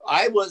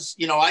 I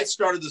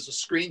started as a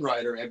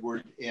screenwriter,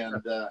 Edward,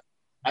 and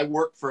I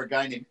worked for a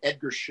guy named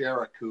Edgar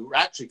Sherrick, who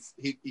actually,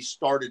 he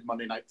started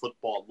Monday Night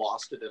Football,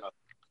 lost it in a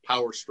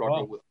power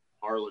struggle with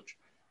Arledge.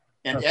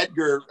 And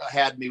Edgar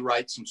had me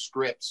write some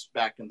scripts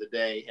back in the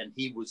day, and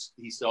he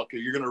said, okay,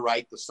 you're going to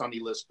write the Sonny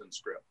Liston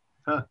script.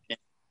 And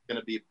it's going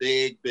to be a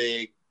big,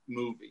 big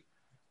movie.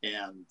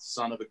 And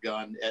son of a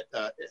gun,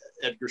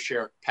 Edgar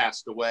Sherrick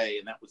passed away,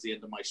 and that was the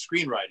end of my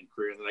screenwriting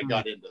career. And then I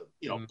got into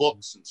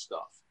books and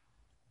stuff.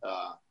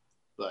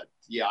 But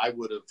yeah,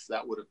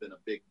 that would have been a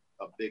big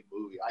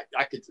movie.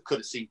 I could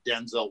have seen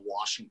Denzel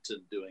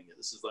Washington doing it.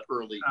 This is the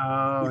early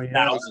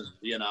 2000s.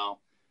 It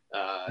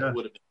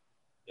would have been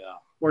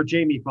or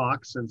Jamie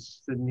Foxx,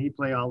 since didn't he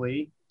play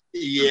Ali?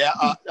 Yeah,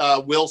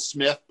 Will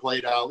Smith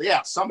played Ali.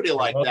 Yeah, somebody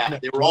like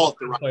that. They were all at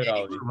the right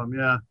age.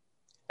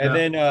 And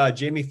then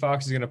Jamie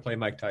Foxx is going to play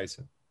Mike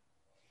Tyson.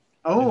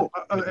 Oh,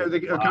 are they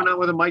coming out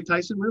with a Mike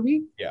Tyson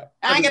movie? Yeah.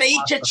 I'm going to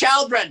eat your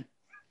children.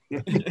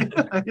 Yeah,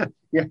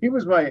 he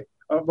was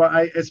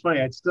But it's funny.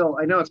 I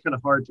know it's kind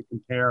of hard to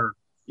compare,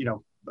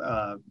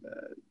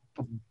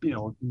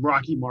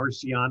 Rocky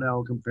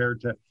Marciano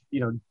compared to,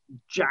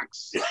 Jack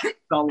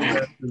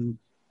Sullivan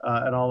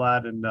and all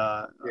that, and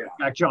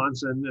Jack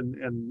Johnson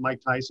and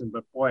Mike Tyson.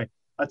 But boy,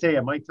 I'll tell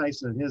you, Mike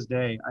Tyson in his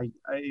day,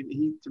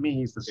 to me,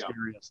 he's the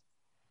scariest.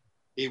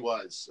 He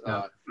was.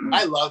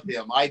 I love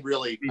him. I'm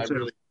really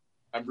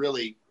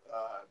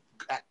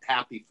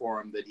happy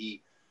for him that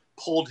he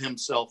pulled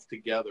himself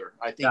together.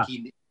 I think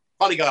he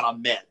probably got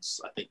on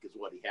meds, I think is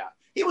what he had.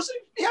 He was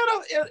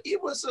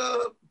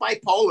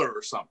bipolar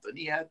or something.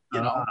 He had,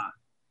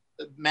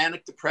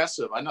 manic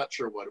depressive. I'm not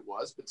sure what it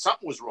was, but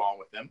something was wrong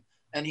with him.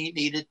 And he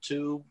needed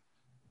to,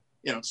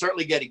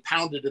 certainly getting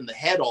pounded in the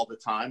head all the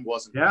time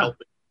wasn't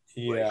helping.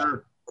 Yeah.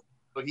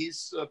 But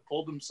he's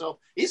pulled himself.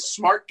 He's a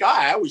smart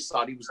guy. I always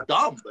thought he was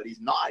dumb, but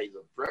he's not. He's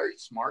a very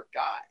smart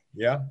guy.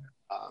 Yeah.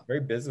 Very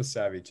business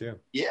savvy too.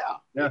 Yeah.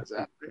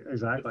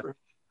 Exactly.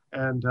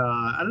 And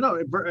I don't know.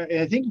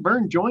 I think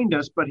Vern joined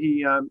us, but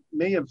he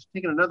may have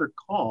taken another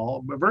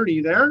call. But Vern, are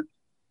you there?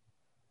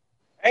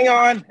 Hang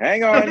on.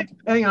 Hang on.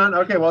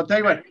 Okay. Well, I'll tell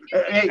you what.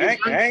 Hey,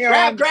 hang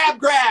on.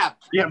 Grab.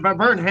 Yeah, but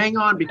Vern, hang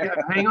on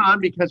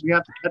because we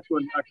have to cut to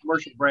a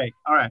commercial break.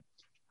 All right.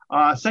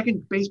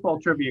 Second baseball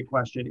trivia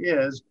question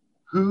is: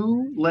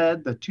 Who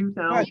led the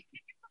 2000?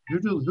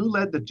 Who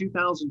led the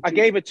 2002? I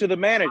gave it to the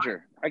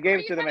manager.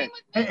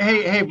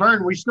 Hey,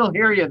 Vern, we still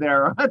hear you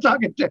there. I'm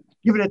talking to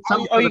giving it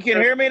some. Oh, you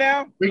can hear me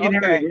now? We can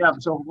hear you. Yeah.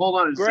 So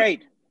hold on.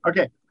 Great.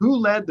 Okay. Who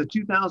led the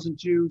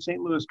 2002 St.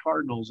 Louis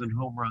Cardinals in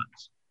home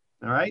runs?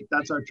 All right.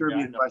 That's our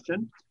trivia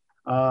question.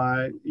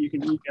 You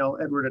can email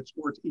Edward at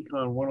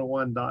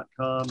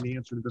sportsecon101.com the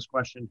answer to this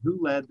question. Who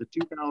led the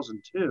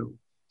 2002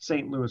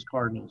 St. Louis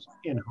Cardinals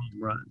in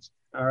home runs?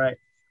 All right.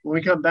 When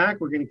we come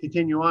back, we're going to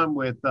continue on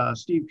with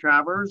Steve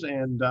Travers,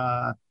 and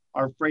our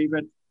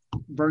favorite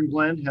Vern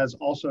Glenn has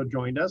also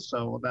joined us,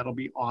 so that'll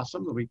be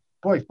awesome. There'll be,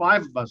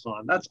 5 of us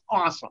on. That's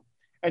awesome.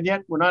 And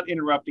yet we're not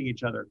interrupting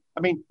each other.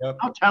 I mean,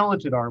 How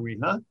talented are we,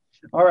 huh?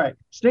 All right.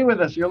 Stay with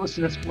us. You're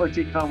listening to Sports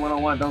Econ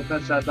 101. Don't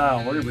touch that dial.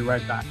 We're going to be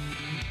right back.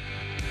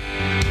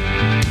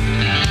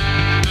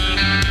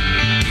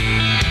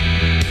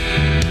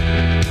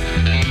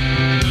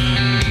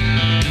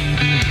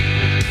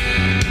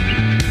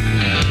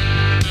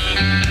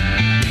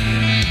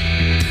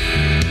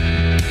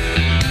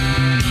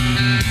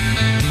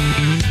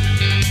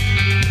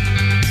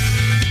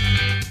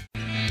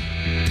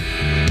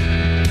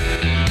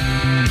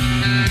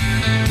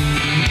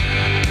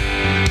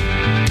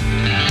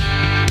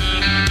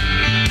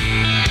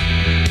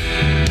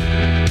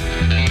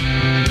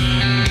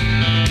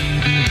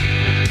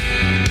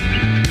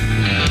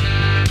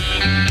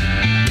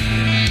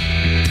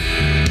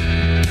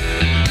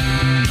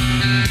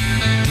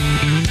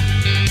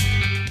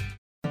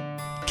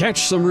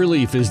 Catch Some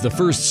Relief is the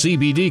first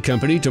CBD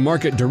company to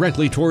market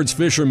directly towards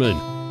fishermen.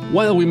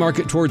 While we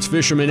market towards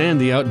fishermen and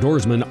the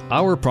outdoorsmen,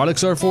 our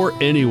products are for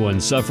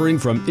anyone suffering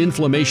from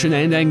inflammation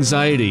and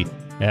anxiety.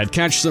 At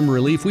Catch Some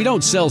Relief, we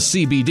don't sell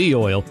CBD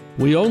oil.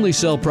 We only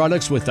sell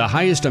products with the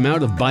highest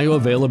amount of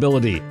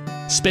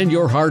bioavailability. Spend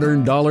your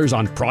hard-earned dollars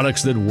on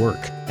products that work.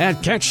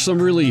 At Catch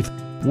Some Relief,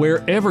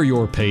 wherever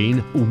your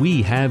pain,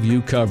 we have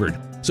you covered.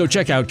 So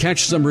check out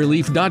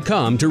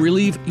CatchSomeRelief.com to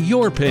relieve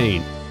your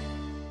pain.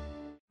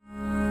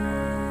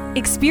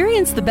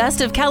 Experience the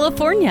best of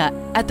California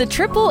at the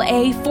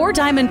AAA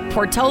 4-Diamond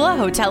Portola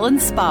Hotel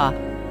and Spa.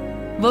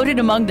 Voted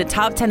among the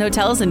top 10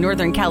 hotels in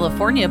Northern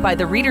California by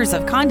the readers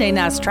of Condé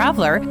Nast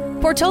Traveler,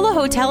 Portola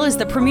Hotel is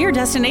the premier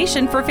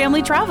destination for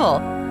family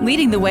travel,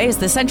 leading the way as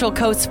the Central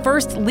Coast's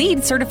first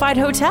LEED certified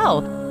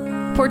hotel.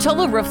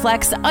 Portola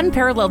reflects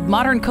unparalleled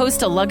modern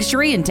coastal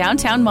luxury in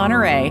downtown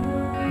Monterey.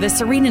 The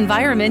serene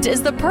environment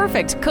is the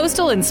perfect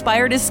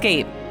coastal-inspired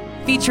escape,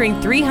 featuring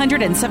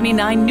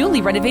 379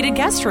 newly renovated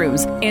guest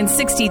rooms and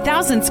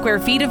 60,000 square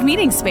feet of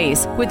meeting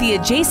space with the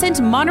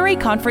adjacent Monterey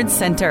Conference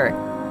Center.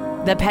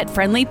 The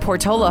pet-friendly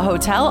Portola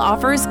Hotel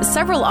offers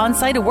several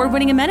on-site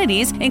award-winning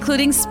amenities,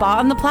 including spa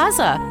on the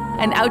plaza,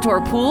 an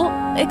outdoor pool,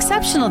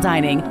 exceptional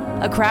dining,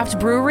 a craft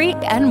brewery,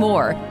 and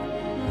more.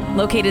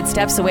 Located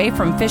steps away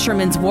from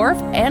Fisherman's Wharf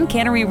and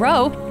Cannery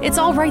Row, it's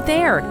all right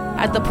there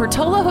at the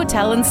Portola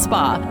Hotel and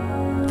Spa.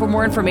 For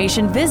more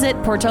information, visit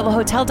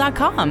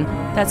portolahotel.com.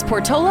 That's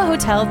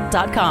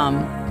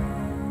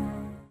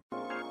portolahotel.com.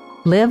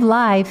 Live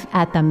life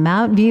at the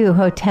Mount View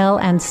Hotel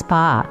and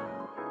Spa.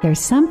 There's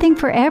something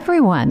for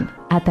everyone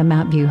at the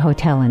Mount View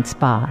Hotel and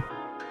Spa.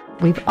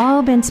 We've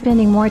all been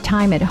spending more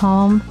time at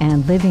home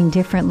and living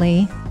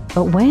differently,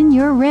 but when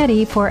you're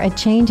ready for a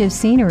change of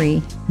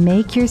scenery,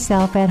 make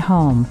yourself at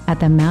home at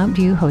the Mount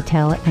View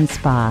Hotel and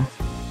Spa.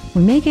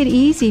 We make it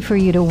easy for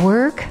you to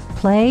work,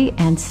 play,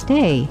 and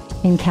stay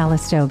in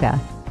Calistoga.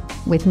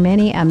 With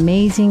many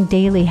amazing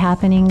daily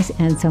happenings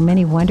and so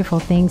many wonderful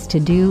things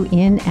to do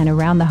in and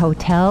around the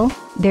hotel,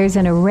 there's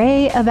an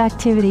array of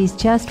activities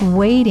just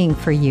waiting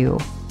for you.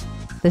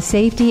 The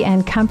safety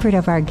and comfort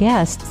of our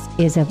guests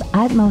is of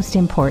utmost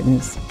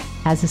importance.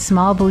 As a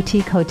small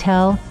boutique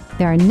hotel,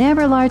 there are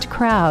never large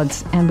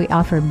crowds, and we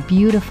offer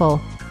beautiful,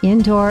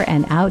 indoor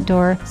and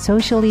outdoor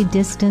socially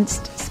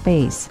distanced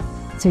space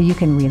so you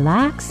can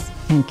relax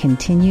and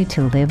continue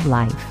to live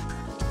life.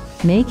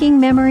 Making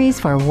memories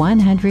for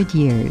 100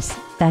 years.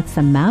 That's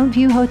the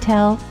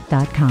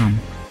MountViewHotel.com.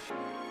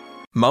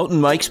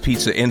 Mountain Mike's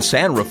Pizza in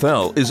San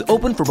Rafael is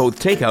open for both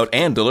takeout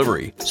and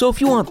delivery. So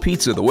if you want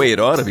pizza the way it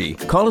ought to be,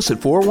 call us at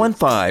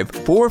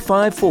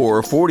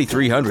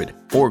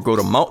 415-454-4300 or go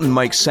to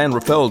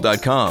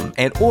mountainmikesanrafael.com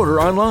and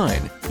order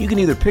online. You can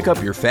either pick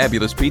up your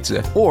fabulous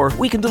pizza or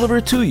we can deliver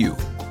it to you.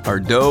 Our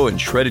dough and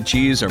shredded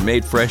cheese are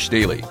made fresh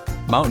daily.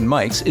 Mountain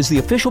Mike's is the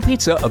official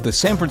pizza of the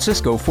San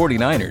Francisco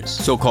 49ers.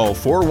 So call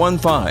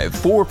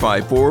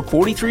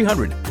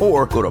 415-454-4300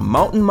 or go to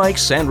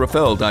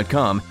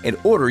mountainmikesanrafael.com and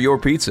order your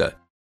pizza.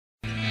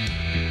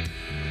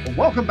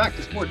 Welcome back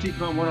to Sports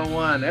Econ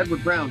 101.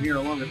 Edward Brown here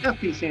along with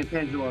FP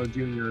Santangelo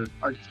Jr.,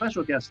 our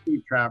special guest,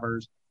 Steve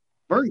Travers.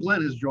 Vern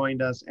Glenn has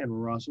joined us,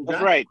 and Russell Jackson.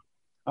 That's right.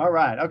 All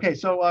right. Okay,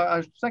 so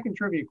our second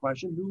trivia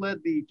question. Who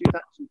led the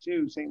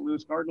 2002 St.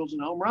 Louis Cardinals in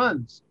home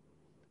runs?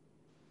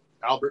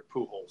 Albert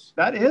Pujols.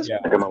 That is. Yeah.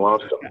 Okay.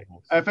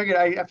 I figured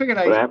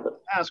I'd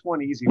ask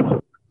one easy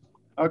one.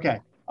 Okay.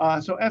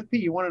 So FP,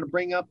 you wanted to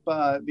bring up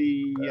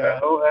the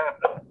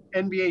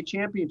NBA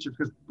championship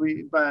because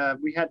we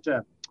had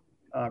to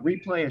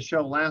replay a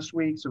show last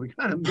week, so we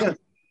kind of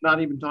missed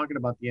not even talking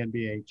about the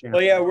NBA championship.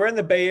 Well, yeah, we're in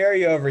the Bay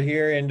Area over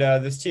here, and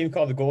this team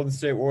called the Golden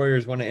State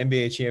Warriors won an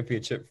NBA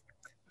championship,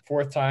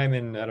 fourth time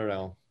in I don't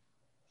know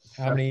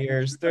how many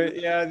years. They're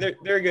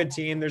a good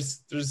team. There's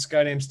this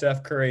guy named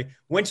Steph Curry.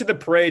 Went to the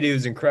parade. It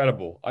was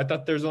incredible. I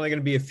thought there was only going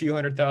to be a few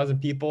 100,000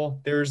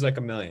 people. There was like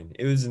 1 million.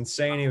 It was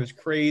insane. It was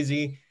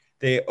crazy.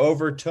 They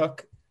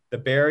overtook the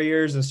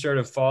barriers and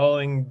started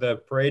following the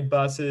parade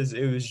buses.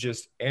 It was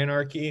just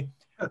anarchy.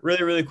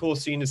 Really, really cool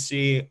scene to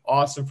see.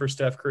 Awesome for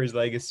Steph Curry's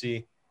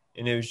legacy.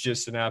 And it was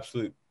just an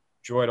absolute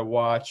joy to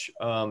watch.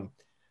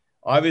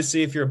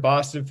 Obviously, if you're a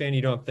Boston fan,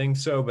 you don't think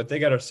so, but they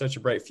got such a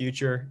bright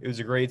future. It was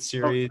a great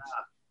series.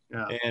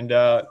 Yeah. And,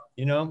 it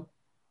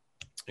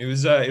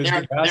was good.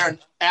 They're an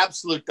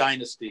absolute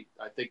dynasty.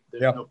 I think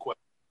there's no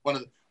question.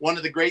 One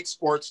of the great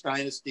sports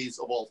dynasties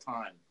of all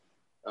time.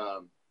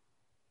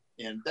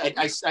 And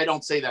I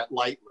don't say that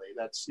lightly.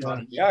 That's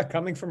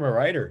coming from a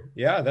writer.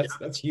 Yeah,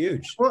 that's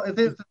huge. Well,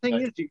 the thing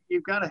is,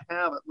 you've got to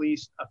have at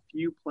least a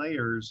few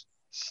players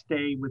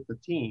stay with the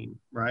team,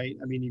 right?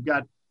 I mean, you've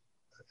got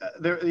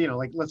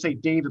like let's say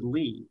David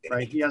Lee,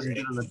 right? He hasn't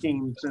been on the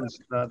team since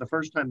the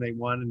first time they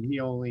won, and he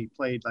only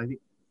played, I think,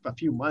 a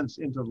few months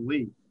into the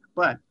league.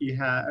 But you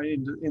have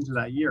into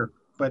that year.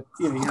 But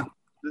you have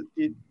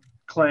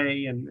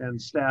Clay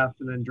and Steph,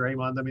 and then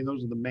Draymond. I mean,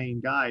 those are the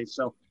main guys.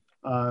 So.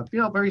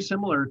 Very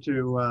similar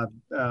to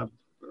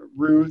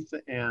Ruth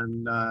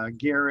and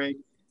Gehrig,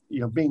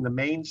 being the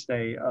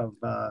mainstay of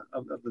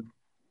the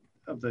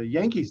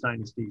Yankees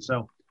dynasty.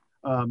 So,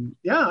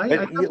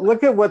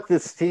 look at what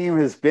this team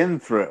has been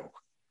through.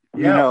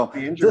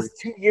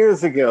 Just 2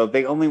 years ago,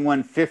 they only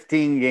won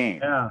 15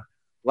 games. Yeah.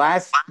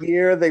 Last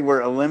year, they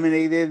were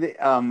eliminated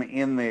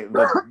in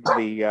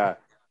the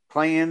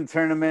play-in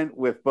tournament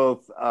with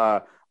both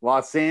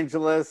Los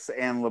Angeles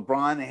and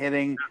LeBron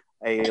hitting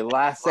a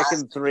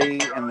last-second three,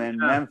 and then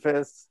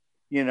Memphis,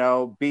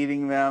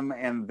 beating them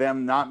and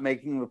them not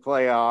making the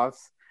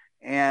playoffs.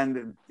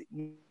 And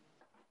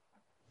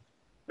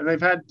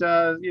they've had,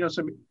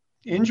 some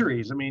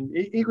injuries. I mean,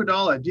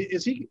 Iguodala,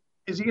 is he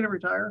going to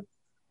retire?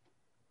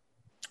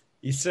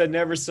 He said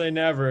never say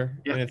never,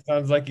 and it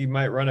sounds like he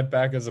might run it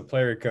back as a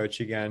player coach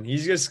again.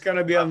 He's just going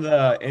to be on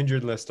the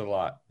injured list a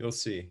lot. You'll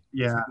see.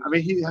 Yeah. I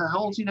mean, how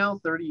old is he now?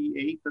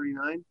 38,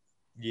 39?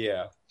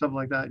 Yeah. Something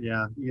like that.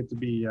 Yeah. You get to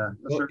be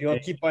you'll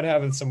keep on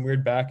having some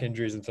weird back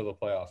injuries until the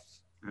playoffs.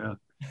 Yeah.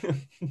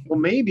 Well,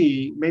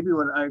 maybe I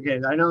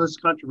know this is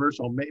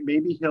controversial.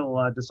 Maybe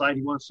he'll decide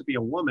he wants to be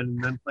a woman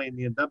and then play in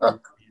the WWE.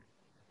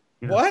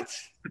 What?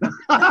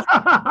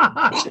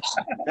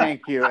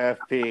 Thank you,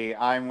 FP.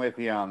 I'm with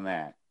you on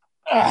that.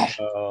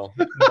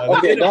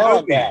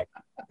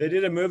 They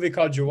did a movie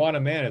called Joanna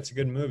Man. It's a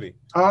good movie.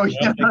 Oh,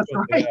 yeah, that's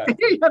right.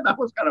 Yeah, that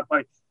was kind of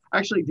funny.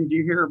 Actually, did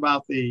you hear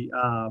about the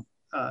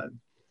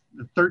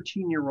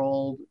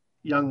 13-year-old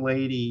young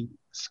lady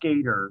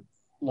skater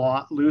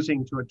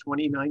losing to a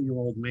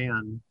 29-year-old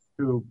man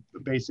who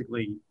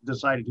basically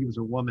decided he was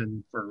a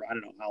woman for I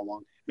don't know how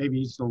long. Maybe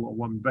he's still a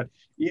woman, but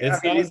it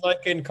sounds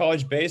like in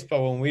college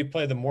baseball when we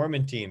play the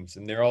Mormon teams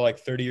and they're all like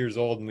 30 years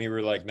old and we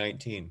were like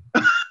 19.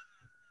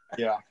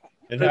 Yeah,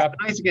 it happened.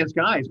 Nice against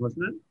guys,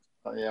 wasn't it?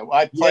 Yeah, well,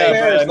 I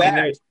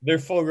played. They're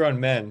full-grown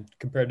men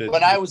compared to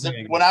when I was at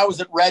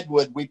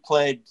Redwood. We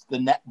played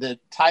the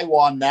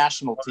Taiwan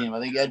national team. I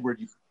think Edward,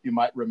 you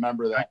might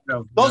remember that.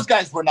 Those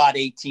guys were not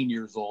 18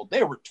 years old;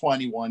 they were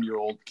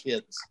 21-year-old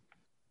kids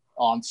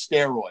on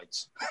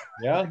steroids.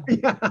 Yeah,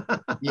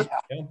 yeah.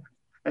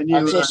 And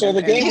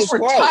these were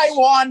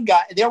Taiwan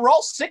guys. They were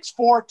all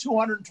 6'4",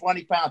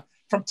 220 pounds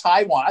from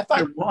Taiwan. I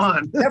thought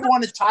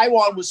everyone in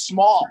Taiwan was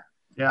small.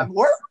 Yeah.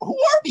 Who are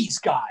these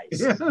guys?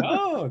 Yeah.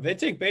 Oh, they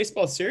take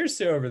baseball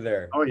seriously over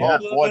there. Oh, yeah.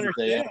 Boy,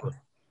 they ever.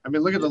 I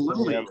mean, look at the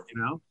Little League,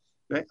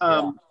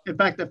 In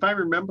fact, if I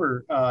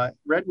remember,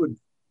 Redwood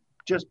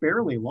just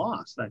barely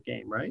lost that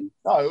game, right?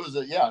 No,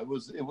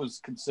 it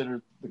was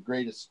considered the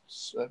greatest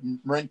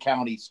Marin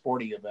County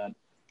sporting event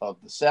of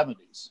the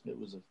 70s.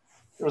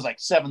 There was like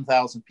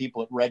 7,000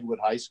 people at Redwood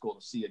High School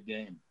to see a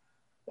game.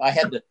 I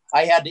had to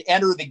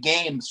enter the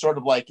game sort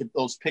of like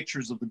those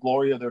pictures of the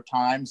glory of their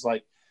times,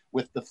 like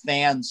with the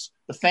fans.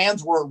 The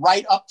fans were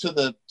right up to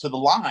the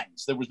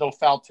lines. There was no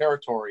foul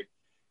territory,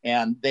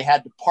 and they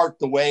had to part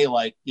the way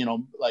like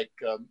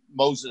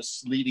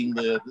Moses leading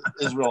the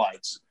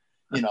Israelites,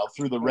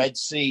 through the Red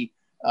Sea,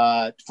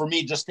 for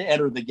me just to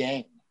enter the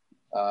game.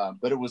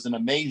 But it was an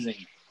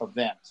amazing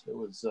event. It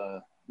was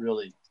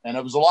really, and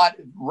it was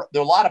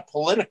there were a lot of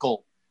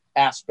political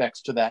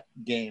aspects to that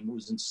game. It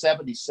was in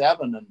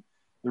 77, and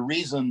the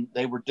reason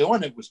they were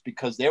doing it was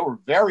because they were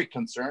very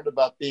concerned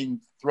about being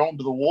thrown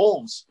to the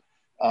wolves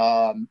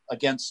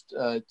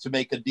to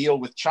make a deal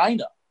with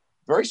China.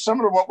 Very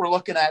similar to what we're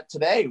looking at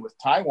today with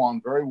Taiwan,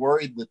 very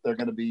worried that they're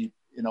going to be,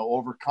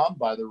 overcome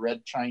by the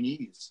Red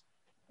Chinese.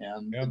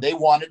 And they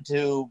wanted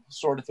to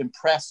sort of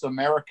impress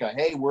America.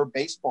 Hey, we're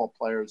baseball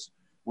players.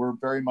 We're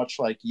very much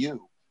like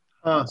you.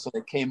 So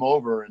they came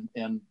over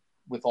and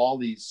with all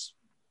these,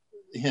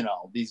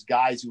 these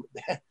guys who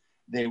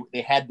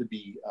they had to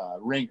be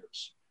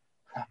ringers.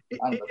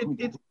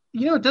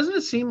 Doesn't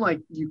it seem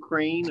like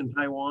Ukraine and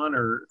Taiwan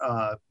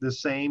are the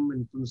same,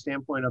 and from the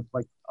standpoint of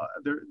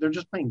they're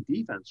just playing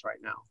defense right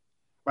now,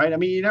 right? I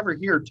mean, you never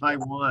hear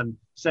Taiwan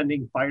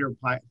sending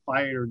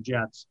fighter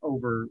jets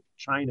over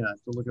China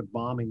to look at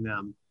bombing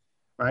them,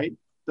 right?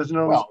 Doesn't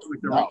always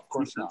no, of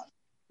course not.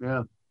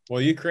 Yeah.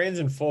 Well, Ukraine's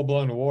in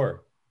full-blown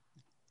war.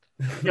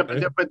 Yeah,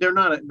 but they're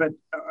not. But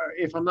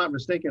if I'm not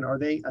mistaken, are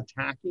they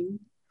attacking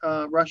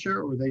Russia,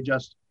 or are they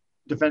just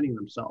defending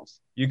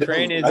themselves?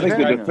 Ukraine is. I think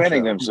they're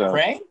defending themselves.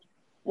 Ukraine?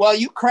 Well,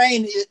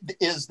 Ukraine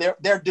is they're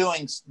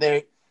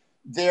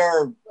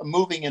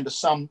moving into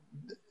some.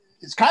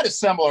 It's kind of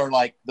similar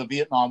like the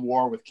Vietnam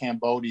War with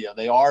Cambodia.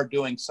 They are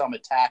doing some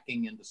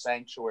attacking into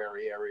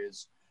sanctuary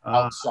areas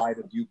outside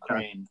of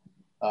Ukraine,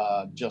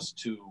 just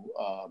to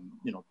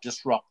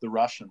disrupt the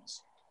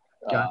Russians.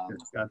 Gotcha.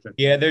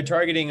 Yeah, they're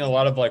targeting a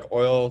lot of like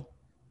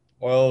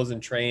oils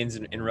and trains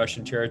in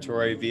Russian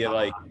territory via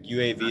like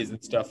UAVs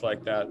and stuff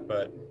like that.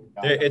 But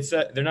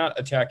they're not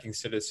attacking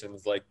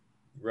citizens like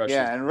Russia.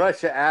 Yeah, and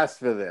Russia asked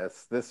for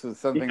this. This was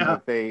something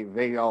that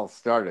they all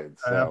started.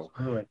 So.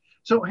 Absolutely.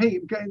 So, hey,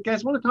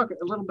 guys, want to talk a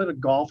little bit of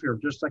golf here,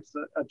 just a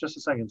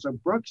second. So,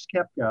 Brooks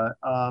Koepka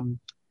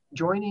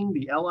joining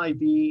the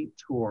LIV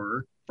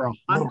Tour for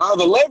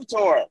the LIV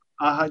Tour.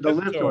 The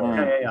LIV Tour.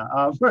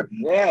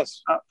 Yeah.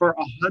 For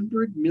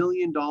 $100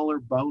 million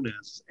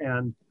bonus.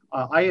 And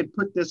I had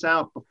put this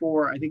out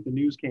before I think the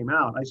news came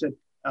out. I said,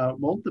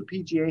 won't the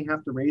PGA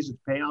have to raise its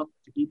payout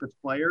to keep its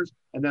players?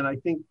 And then I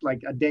think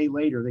like a day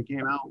later they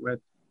came out with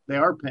they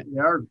are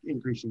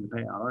increasing the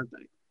payout, aren't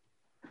they?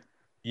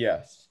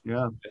 Yes.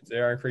 Yeah. They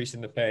are increasing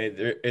the pay.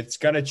 It's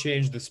going to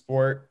change the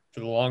sport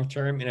for the long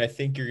term, and I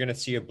think you're going to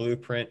see a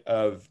blueprint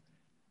of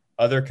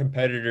other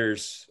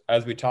competitors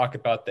as we talk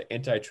about the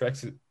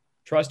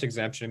antitrust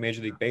exemption in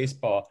Major League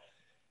Baseball.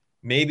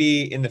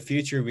 Maybe in the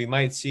future we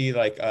might see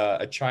like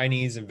a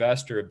Chinese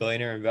investor, a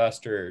billionaire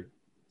investor,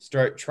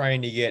 start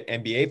trying to get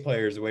NBA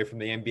players away from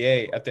the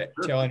NBA at the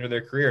tail end of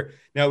their career.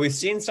 Now, we've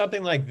seen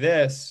something like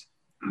this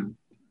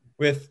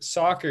with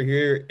soccer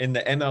here in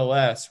the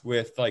MLS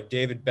with like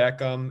David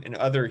Beckham and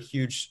other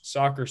huge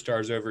soccer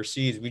stars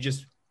overseas. We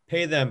just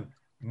pay them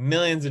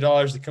millions of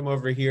dollars to come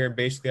over here and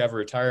basically have a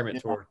retirement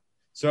tour.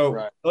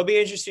 So it'll be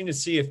interesting to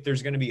see if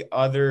there's going to be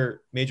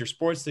other major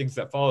sports leagues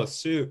that follow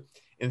suit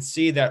and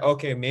see that,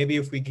 okay, maybe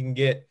if we can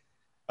get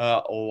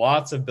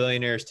lots of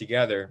billionaires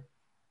together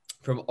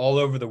from all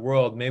over the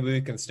world, maybe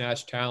we can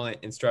snatch talent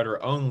and start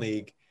our own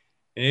league.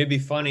 And it'd be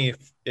funny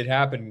if it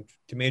happened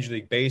to Major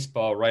League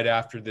Baseball right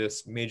after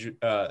this major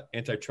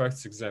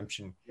antitrust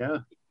exemption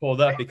pulled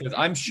up, because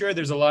I'm sure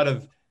there's a lot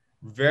of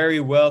very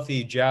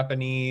wealthy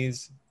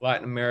Japanese,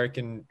 Latin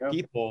American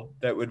people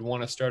that would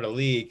want to start a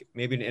league,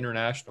 maybe an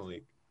international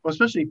league. Well,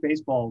 especially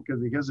baseball,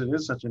 because it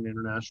is such an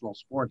international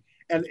sport.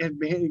 And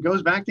it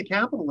goes back to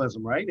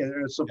capitalism, right?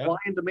 Supply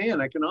and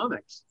demand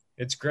economics.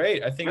 It's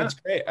great. I think it's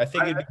great. I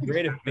think it'd be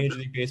great if Major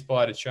League Baseball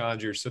had a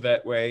challenger, so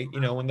that way,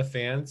 when the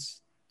fans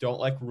don't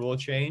like rule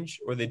change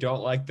or they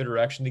don't like the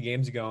direction the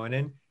game's going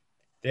in,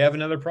 they have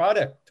another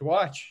product to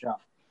watch. Yeah.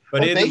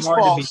 But it'd be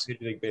hard to beat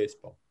Major League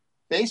Baseball.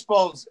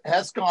 Baseball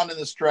has gone in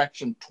this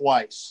direction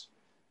twice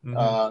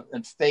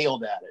and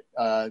failed at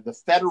it. The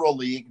Federal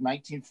League,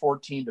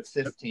 1914 to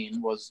 15,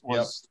 was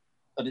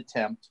an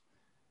attempt.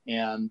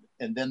 And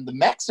then the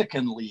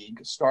Mexican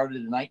League started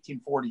in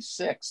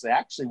 1946. They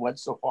actually went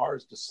so far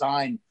as to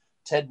sign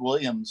Ted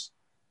Williams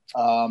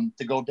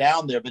to go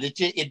down there, but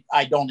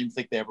I don't even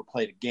think they ever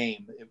played a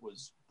game. It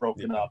was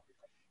broken up.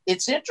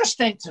 It's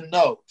interesting to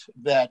note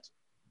that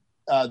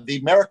the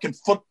American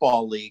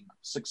Football League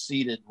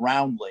succeeded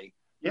roundly,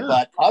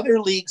 but other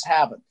leagues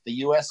haven't.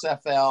 The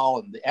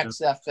USFL and the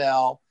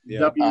XFL.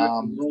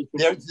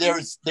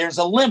 There's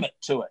a limit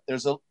to it.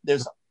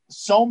 There's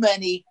so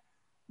many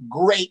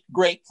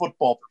great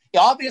football.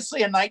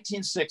 Obviously, in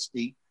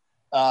 1960,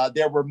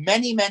 there were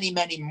many, many,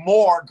 many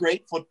more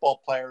great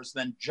football players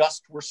than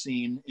just were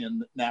seen in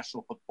the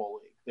National Football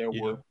League. There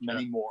were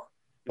many more.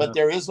 But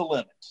there is a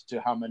limit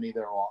to how many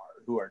there are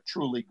who are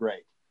truly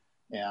great.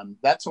 And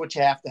that's what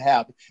you have to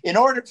have. In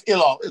order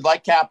to,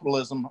 like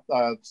capitalism,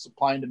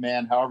 supply and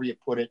demand, however you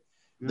put it,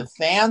 the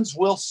fans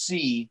will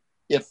see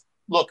if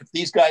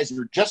these guys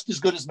are just as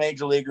good as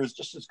major leaguers,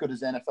 just as good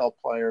as NFL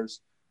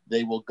players,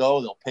 they will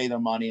go, they'll pay their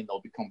money, and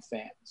they'll become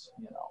fans,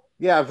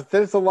 Yeah, but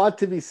there's a lot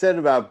to be said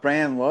about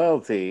brand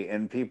loyalty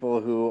and people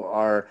who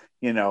are,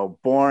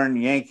 born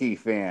Yankee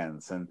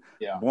fans and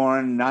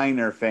born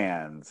Niner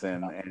fans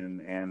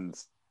and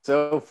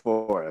so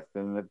forth.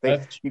 And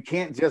that you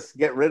can't just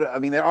get rid of. I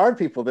mean, there are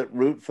people that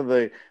root for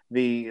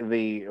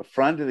the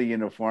front of the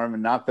uniform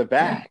and not the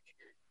back.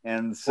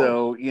 And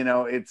so,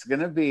 it's going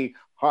to be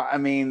hard. I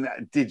mean,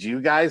 did you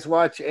guys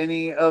watch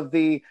any of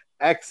the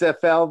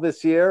XFL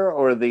this year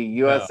or the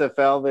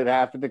USFL that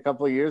happened a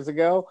couple of years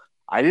ago?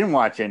 I didn't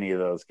watch any of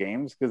those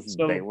games because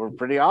they were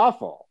pretty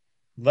awful.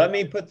 Let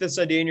me put this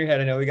idea in your head.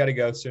 I know we got to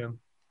go soon.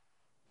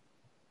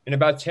 In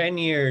about 10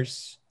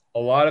 years, a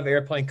lot of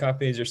airplane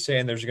companies are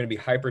saying there's going to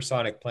be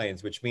hypersonic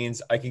planes, which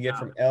means I can get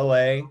from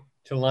LA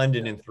to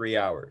London in 3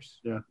 hours.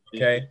 Yeah.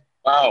 Okay.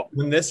 Wow.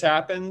 When this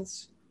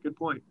happens, good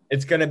point.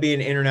 It's going to be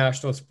an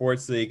international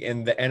sports league,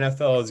 and the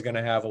NFL is going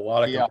to have a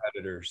lot of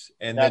competitors,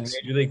 and then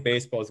Major League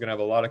Baseball is going to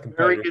have a lot of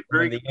competitors.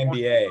 Very the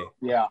NBA,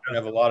 going to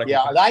have a lot of.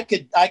 Yeah,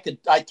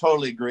 I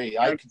totally agree.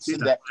 I could see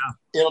that.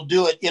 It'll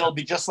do it. It'll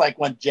be just like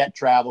when jet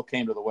travel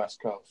came to the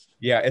West Coast.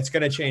 Yeah, it's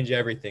going to change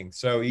everything.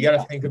 So you got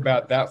to think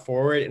about that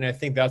forward, and I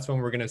think that's when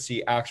we're going to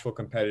see actual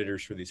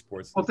competitors for these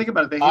sports. Well, think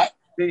about it.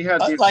 They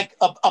had like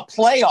a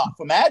playoff.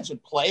 Imagine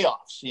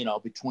playoffs.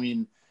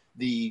 Between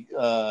the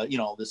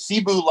the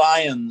Cebu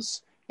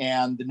Lions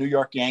and the New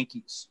York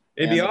Yankees.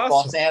 It'd be awesome.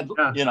 Los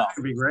Angeles,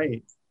 it'd be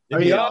great.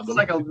 It's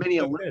like a mini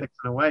Olympics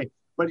in a way.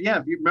 But yeah,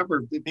 if you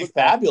remember, it'd be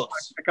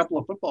fabulous. A couple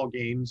of football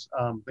games,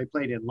 they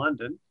played in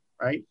London,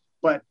 right?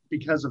 But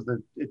because of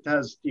it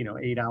does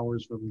 8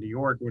 hours from New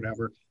York or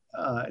whatever,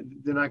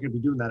 they're not going to be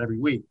doing that every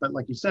week. But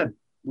like you said,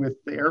 with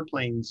the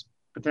airplanes,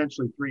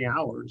 potentially 3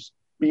 hours,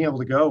 being able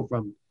to go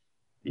from,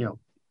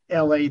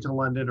 LA to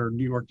London or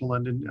New York to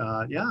London.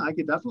 I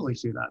could definitely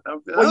see that.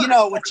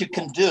 Well, what you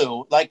can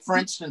do, like for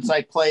instance,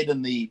 I played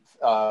in the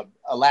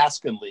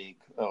Alaskan League,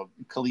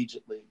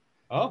 collegiate league.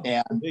 Oh,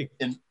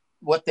 and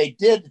what they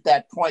did at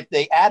that point,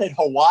 they added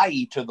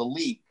Hawaii to the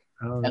league.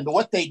 Oh. And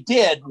what they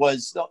did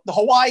was the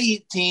Hawaii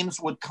teams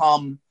would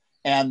come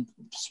and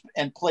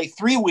play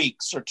 3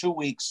 weeks or 2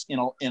 weeks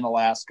in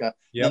Alaska.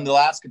 Yep. Then the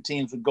Alaska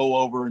teams would go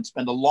over and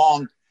spend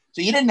so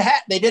they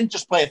didn't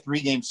just play a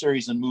 3-game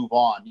series and move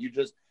on. You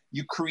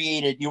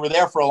were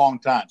there for a long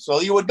time. So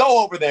you would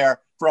go over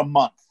there for a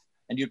month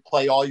and you'd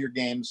play all your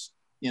games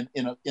in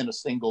a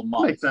single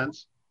month. Makes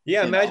sense.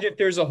 Yeah. Imagine if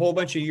there's a whole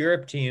bunch of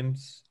Europe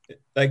teams,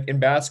 like in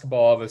basketball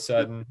all of a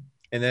sudden,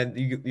 and then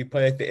you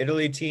play like the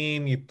Italy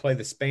team, you play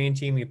the Spain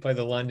team, you play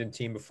the London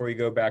team before you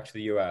go back to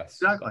the US.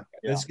 Exactly.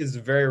 This is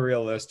very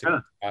realistic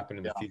to happen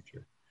in the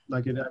future.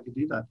 I could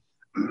do that.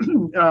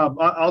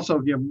 Also,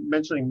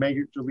 mentioning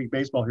Major League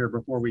Baseball here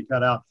before we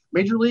cut out.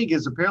 Major League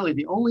is apparently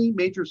the only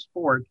major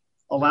sport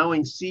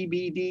allowing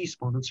CBD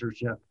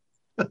sponsorship.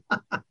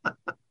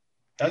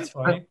 That's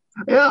funny.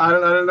 I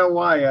don't know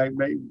why.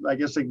 I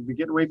guess they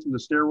get away from the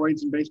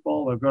steroids in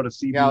baseball. They'll go to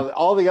CBD. Yeah,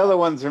 all the other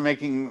ones are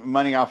making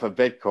money off of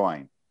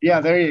Bitcoin. Yeah,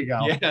 there you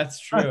go. Yeah, that's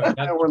true.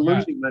 We're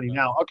losing money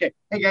now. Okay.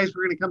 Hey, guys,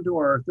 we're going to come to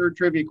our third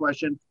trivia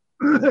question.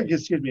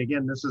 Excuse me.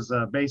 Again, this is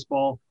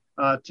baseball.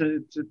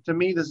 To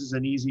me, this is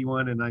an easy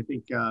one, and I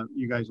think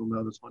you guys will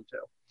know this one too.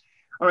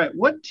 All right.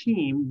 What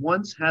team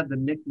once had the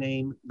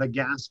nickname the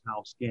Gas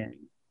House Gang?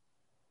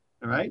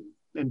 All right.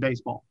 In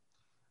baseball.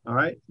 All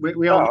right.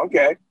 We all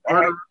okay.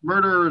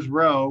 Murderers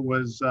Row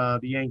was the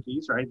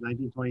Yankees, right?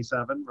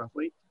 1927,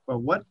 roughly. But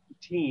what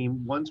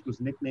team once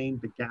was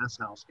nicknamed the Gas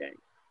House Gang?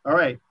 All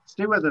right.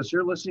 Stay with us.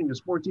 You're listening to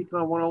Sports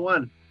Econ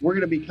 101. We're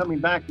going to be coming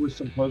back with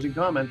some closing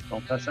comments.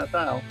 Don't touch that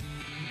dial.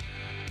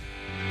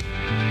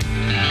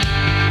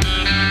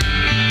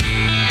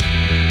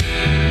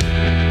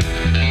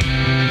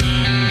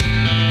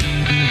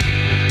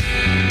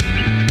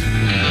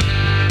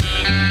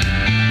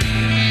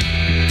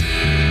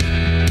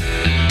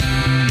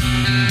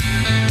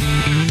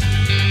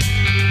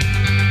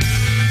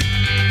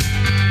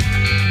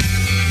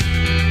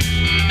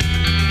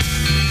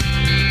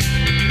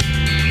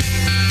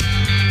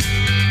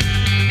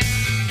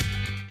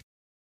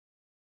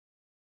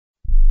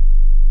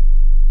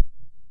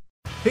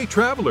 Hey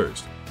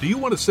travelers, do you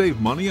want to save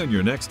money on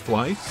your next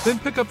flight? Then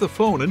pick up the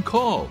phone and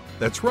call.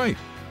 That's right,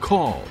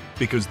 call,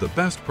 because the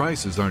best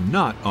prices are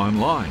not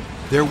online.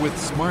 They're with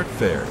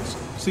SmartFares.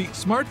 See,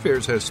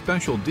 SmartFares has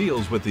special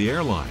deals with the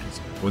airlines.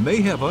 When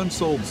they have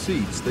unsold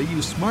seats, they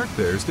use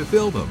SmartFares to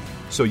fill them.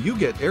 So you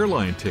get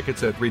airline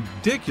tickets at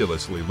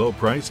ridiculously low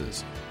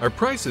prices. Our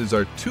prices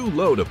are too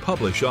low to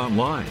publish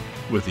online.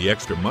 With the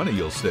extra money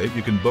you'll save,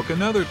 you can book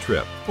another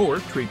trip or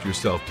treat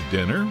yourself to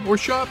dinner or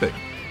shopping.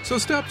 So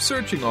stop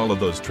searching all of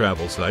those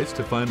travel sites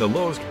to find the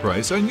lowest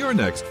price on your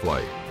next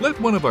flight. Let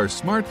one of our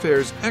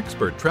SmartFares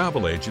expert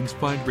travel agents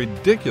find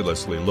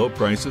ridiculously low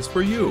prices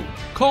for you.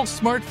 Call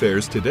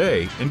SmartFares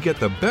today and get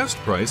the best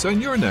price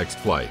on your next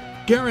flight.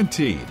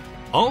 Guaranteed.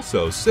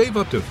 Also, save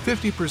up to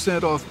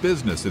 50% off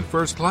business and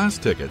first class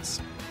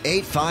tickets.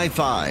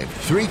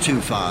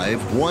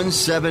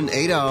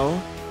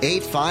 855-325-1780.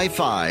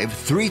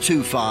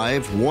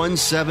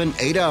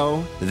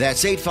 855-325-1780.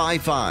 That's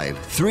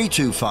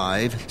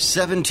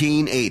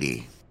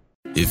 855-325-1780.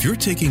 If you're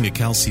taking a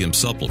calcium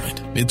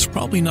supplement, it's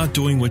probably not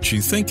doing what you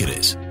think it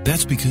is.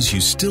 That's because you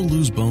still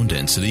lose bone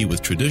density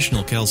with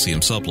traditional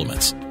calcium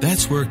supplements.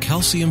 That's where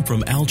calcium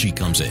from algae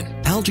comes in.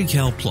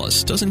 AlgaeCal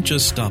Plus doesn't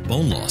just stop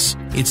bone loss.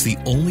 It's the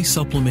only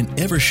supplement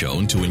ever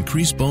shown to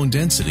increase bone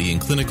density in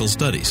clinical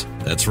studies.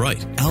 That's right.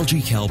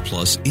 AlgaeCal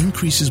Plus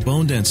increases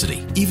bone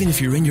density, even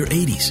if you're in your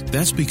 80s.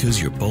 That's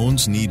because your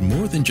bones need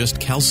more than just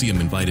calcium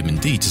and vitamin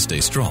D to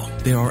stay strong.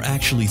 There are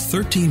actually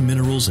 13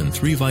 minerals and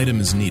 3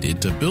 vitamins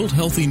needed to build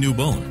healthy new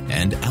bone,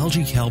 and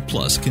AlgaeCal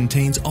Plus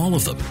contains all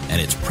of them,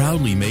 and it's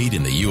proudly made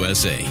in the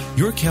USA.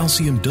 Your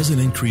calcium doesn't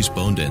increase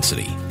bone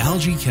density.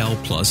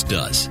 AlgaeCal Plus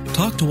does.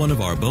 Talk to one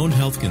of our bone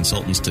health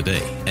consultants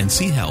today and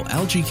see how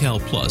AlgaeCal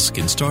Plus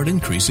can start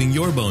increasing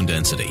your bone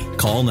density.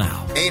 Call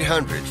now.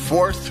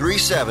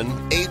 800-437-8217.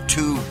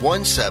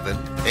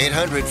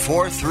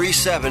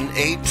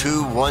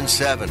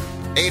 800-437-8217.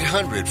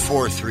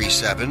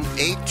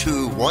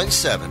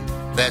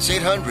 800-437-8217. That's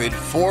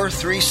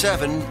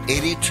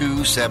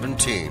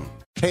 800-437-8217.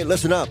 Hey,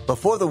 listen up.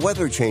 Before the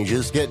weather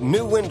changes, get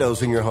new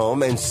windows in your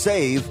home and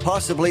save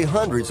possibly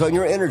hundreds on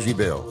your energy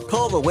bill.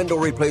 Call the Window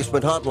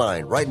Replacement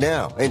Hotline right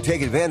now and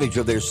take advantage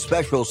of their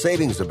special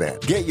savings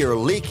event. Get your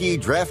leaky,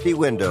 drafty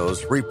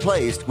windows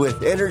replaced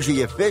with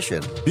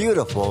energy-efficient,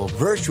 beautiful,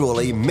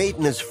 virtually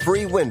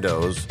maintenance-free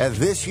windows at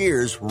this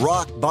year's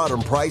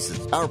rock-bottom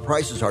prices. Our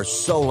prices are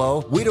so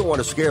low, we don't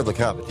want to scare the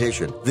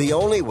competition. The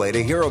only way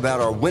to hear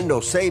about our window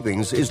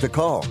savings is to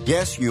call.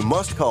 Yes, you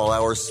must call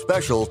our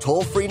special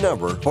toll-free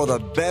number for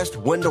the best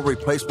window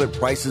replacement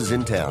prices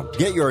in town.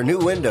 Get your new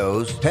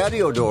windows,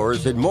 patio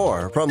doors, and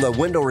more from the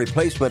Window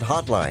Replacement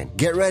Hotline.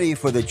 Get ready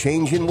for the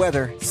change in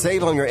weather.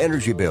 Save on your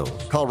energy bills.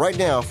 Call right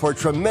now for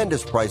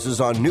tremendous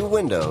prices on new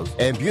windows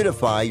and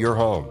beautify your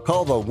home.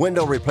 Call the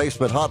Window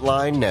Replacement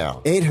Hotline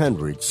now.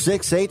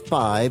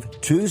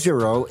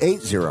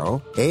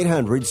 800-685-2080.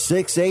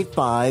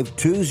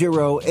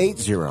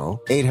 800-685-2080.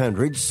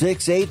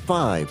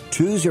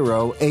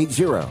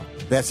 800-685-2080.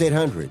 That's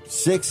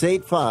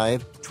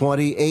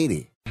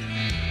 800-685-2080.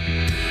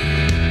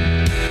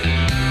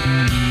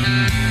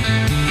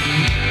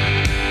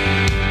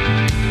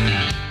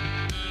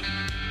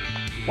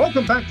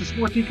 Welcome back to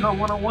Sports Econ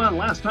 101.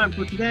 Last time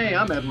for today,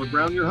 I'm Edward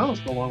Brown, your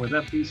host, along with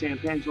F.P.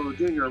 Santangelo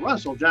Jr.,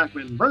 Russell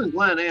Jackman, Vern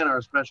Glenn, and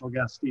our special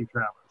guest, Steve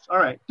Travers. All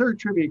right, third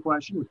trivia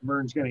question, which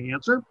Vern's going to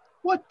answer.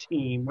 What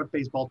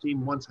baseball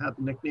team once had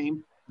the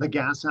nickname the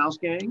Gas House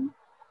Gang?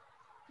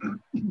 I'm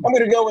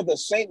going to go with the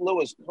St.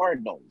 Louis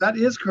Cardinals. That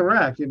is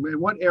correct. And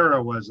what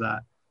era was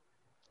that?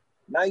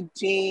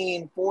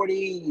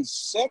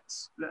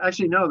 1946?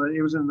 Actually, no,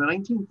 it was in the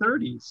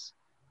 1930s.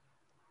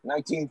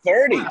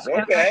 1930s,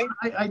 okay.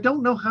 I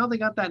don't know how they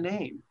got that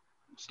name.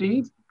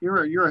 Steve,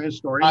 you're a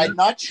historian. I'm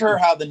not sure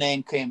how the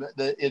name came.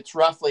 It's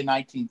roughly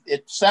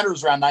it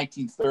centers around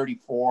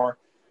 1934.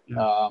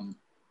 Yeah.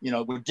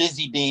 With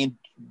Dizzy Dean,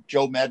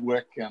 Joe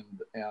Medwick,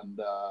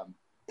 and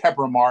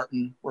Pepper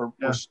Martin were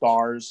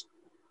stars.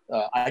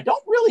 I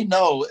don't really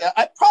know.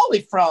 I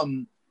probably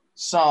from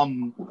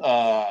some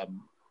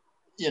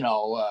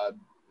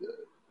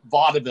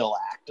vaudeville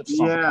act of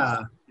some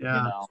kind.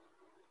 Yeah.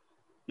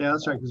 Yeah,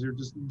 that's right, because you're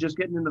just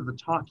getting into the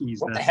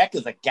talkies. What the heck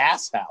is a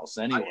gas house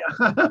anyway?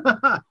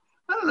 I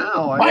don't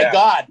know. My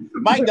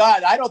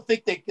God, I don't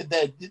think they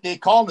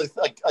call it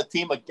a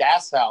team a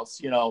gas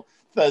house,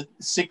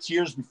 6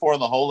 years before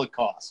the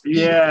Holocaust.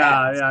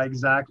 Yeah,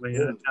 exactly.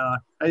 Yeah.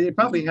 It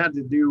probably had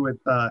to do with,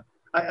 I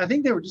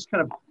think they were just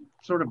kind of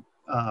sort of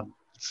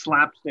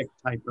slapstick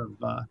type of.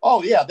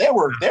 They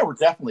were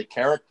definitely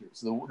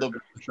characters.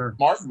 Sure.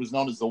 Martin was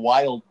known as the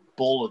wild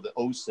bull of the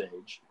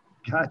Osage.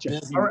 Gotcha.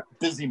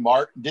 Dizzy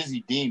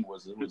Dean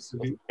was a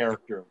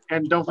character.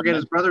 And don't forget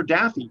his brother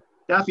Daffy.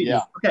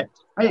 Yeah. Okay.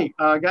 Hey,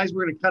 guys,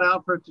 we're going to cut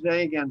out for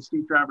today. Again,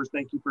 Steve Travers,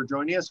 thank you for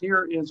joining us.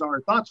 Here is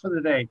our thoughts for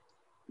the day.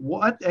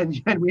 And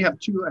we have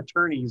two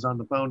attorneys on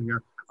the phone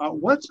here.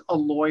 What's a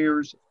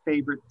lawyer's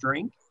favorite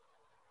drink?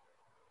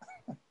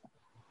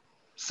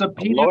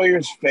 Subpoena. A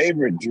lawyer's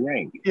favorite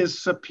drink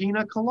is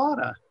subpoena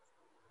colada.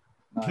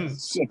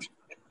 Nice.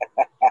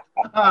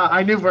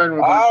 I knew Vern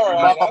would. All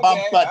right.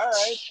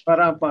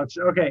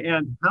 Okay.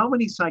 And how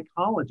many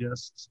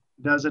psychologists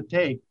does it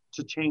take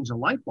to change a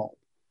light bulb?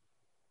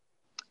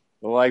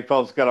 The light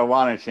bulb's going to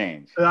want to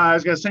change. I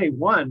was going to say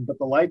one, but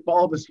the light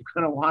bulb is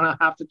going to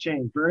have to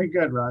change. Very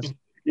good, Russ.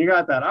 You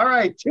got that. All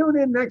right. Tune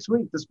in next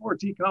week to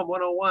Sports Econ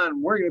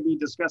 101. We're going to be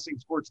discussing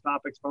sports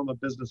topics from a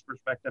business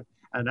perspective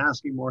and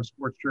asking more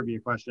sports trivia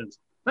questions.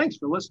 Thanks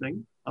for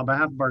listening. On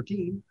behalf of our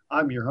team,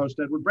 I'm your host,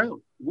 Edward Brown.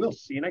 We'll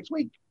see you next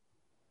week.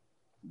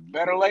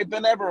 Better late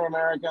than ever,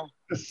 America.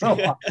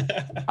 So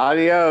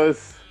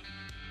Adios.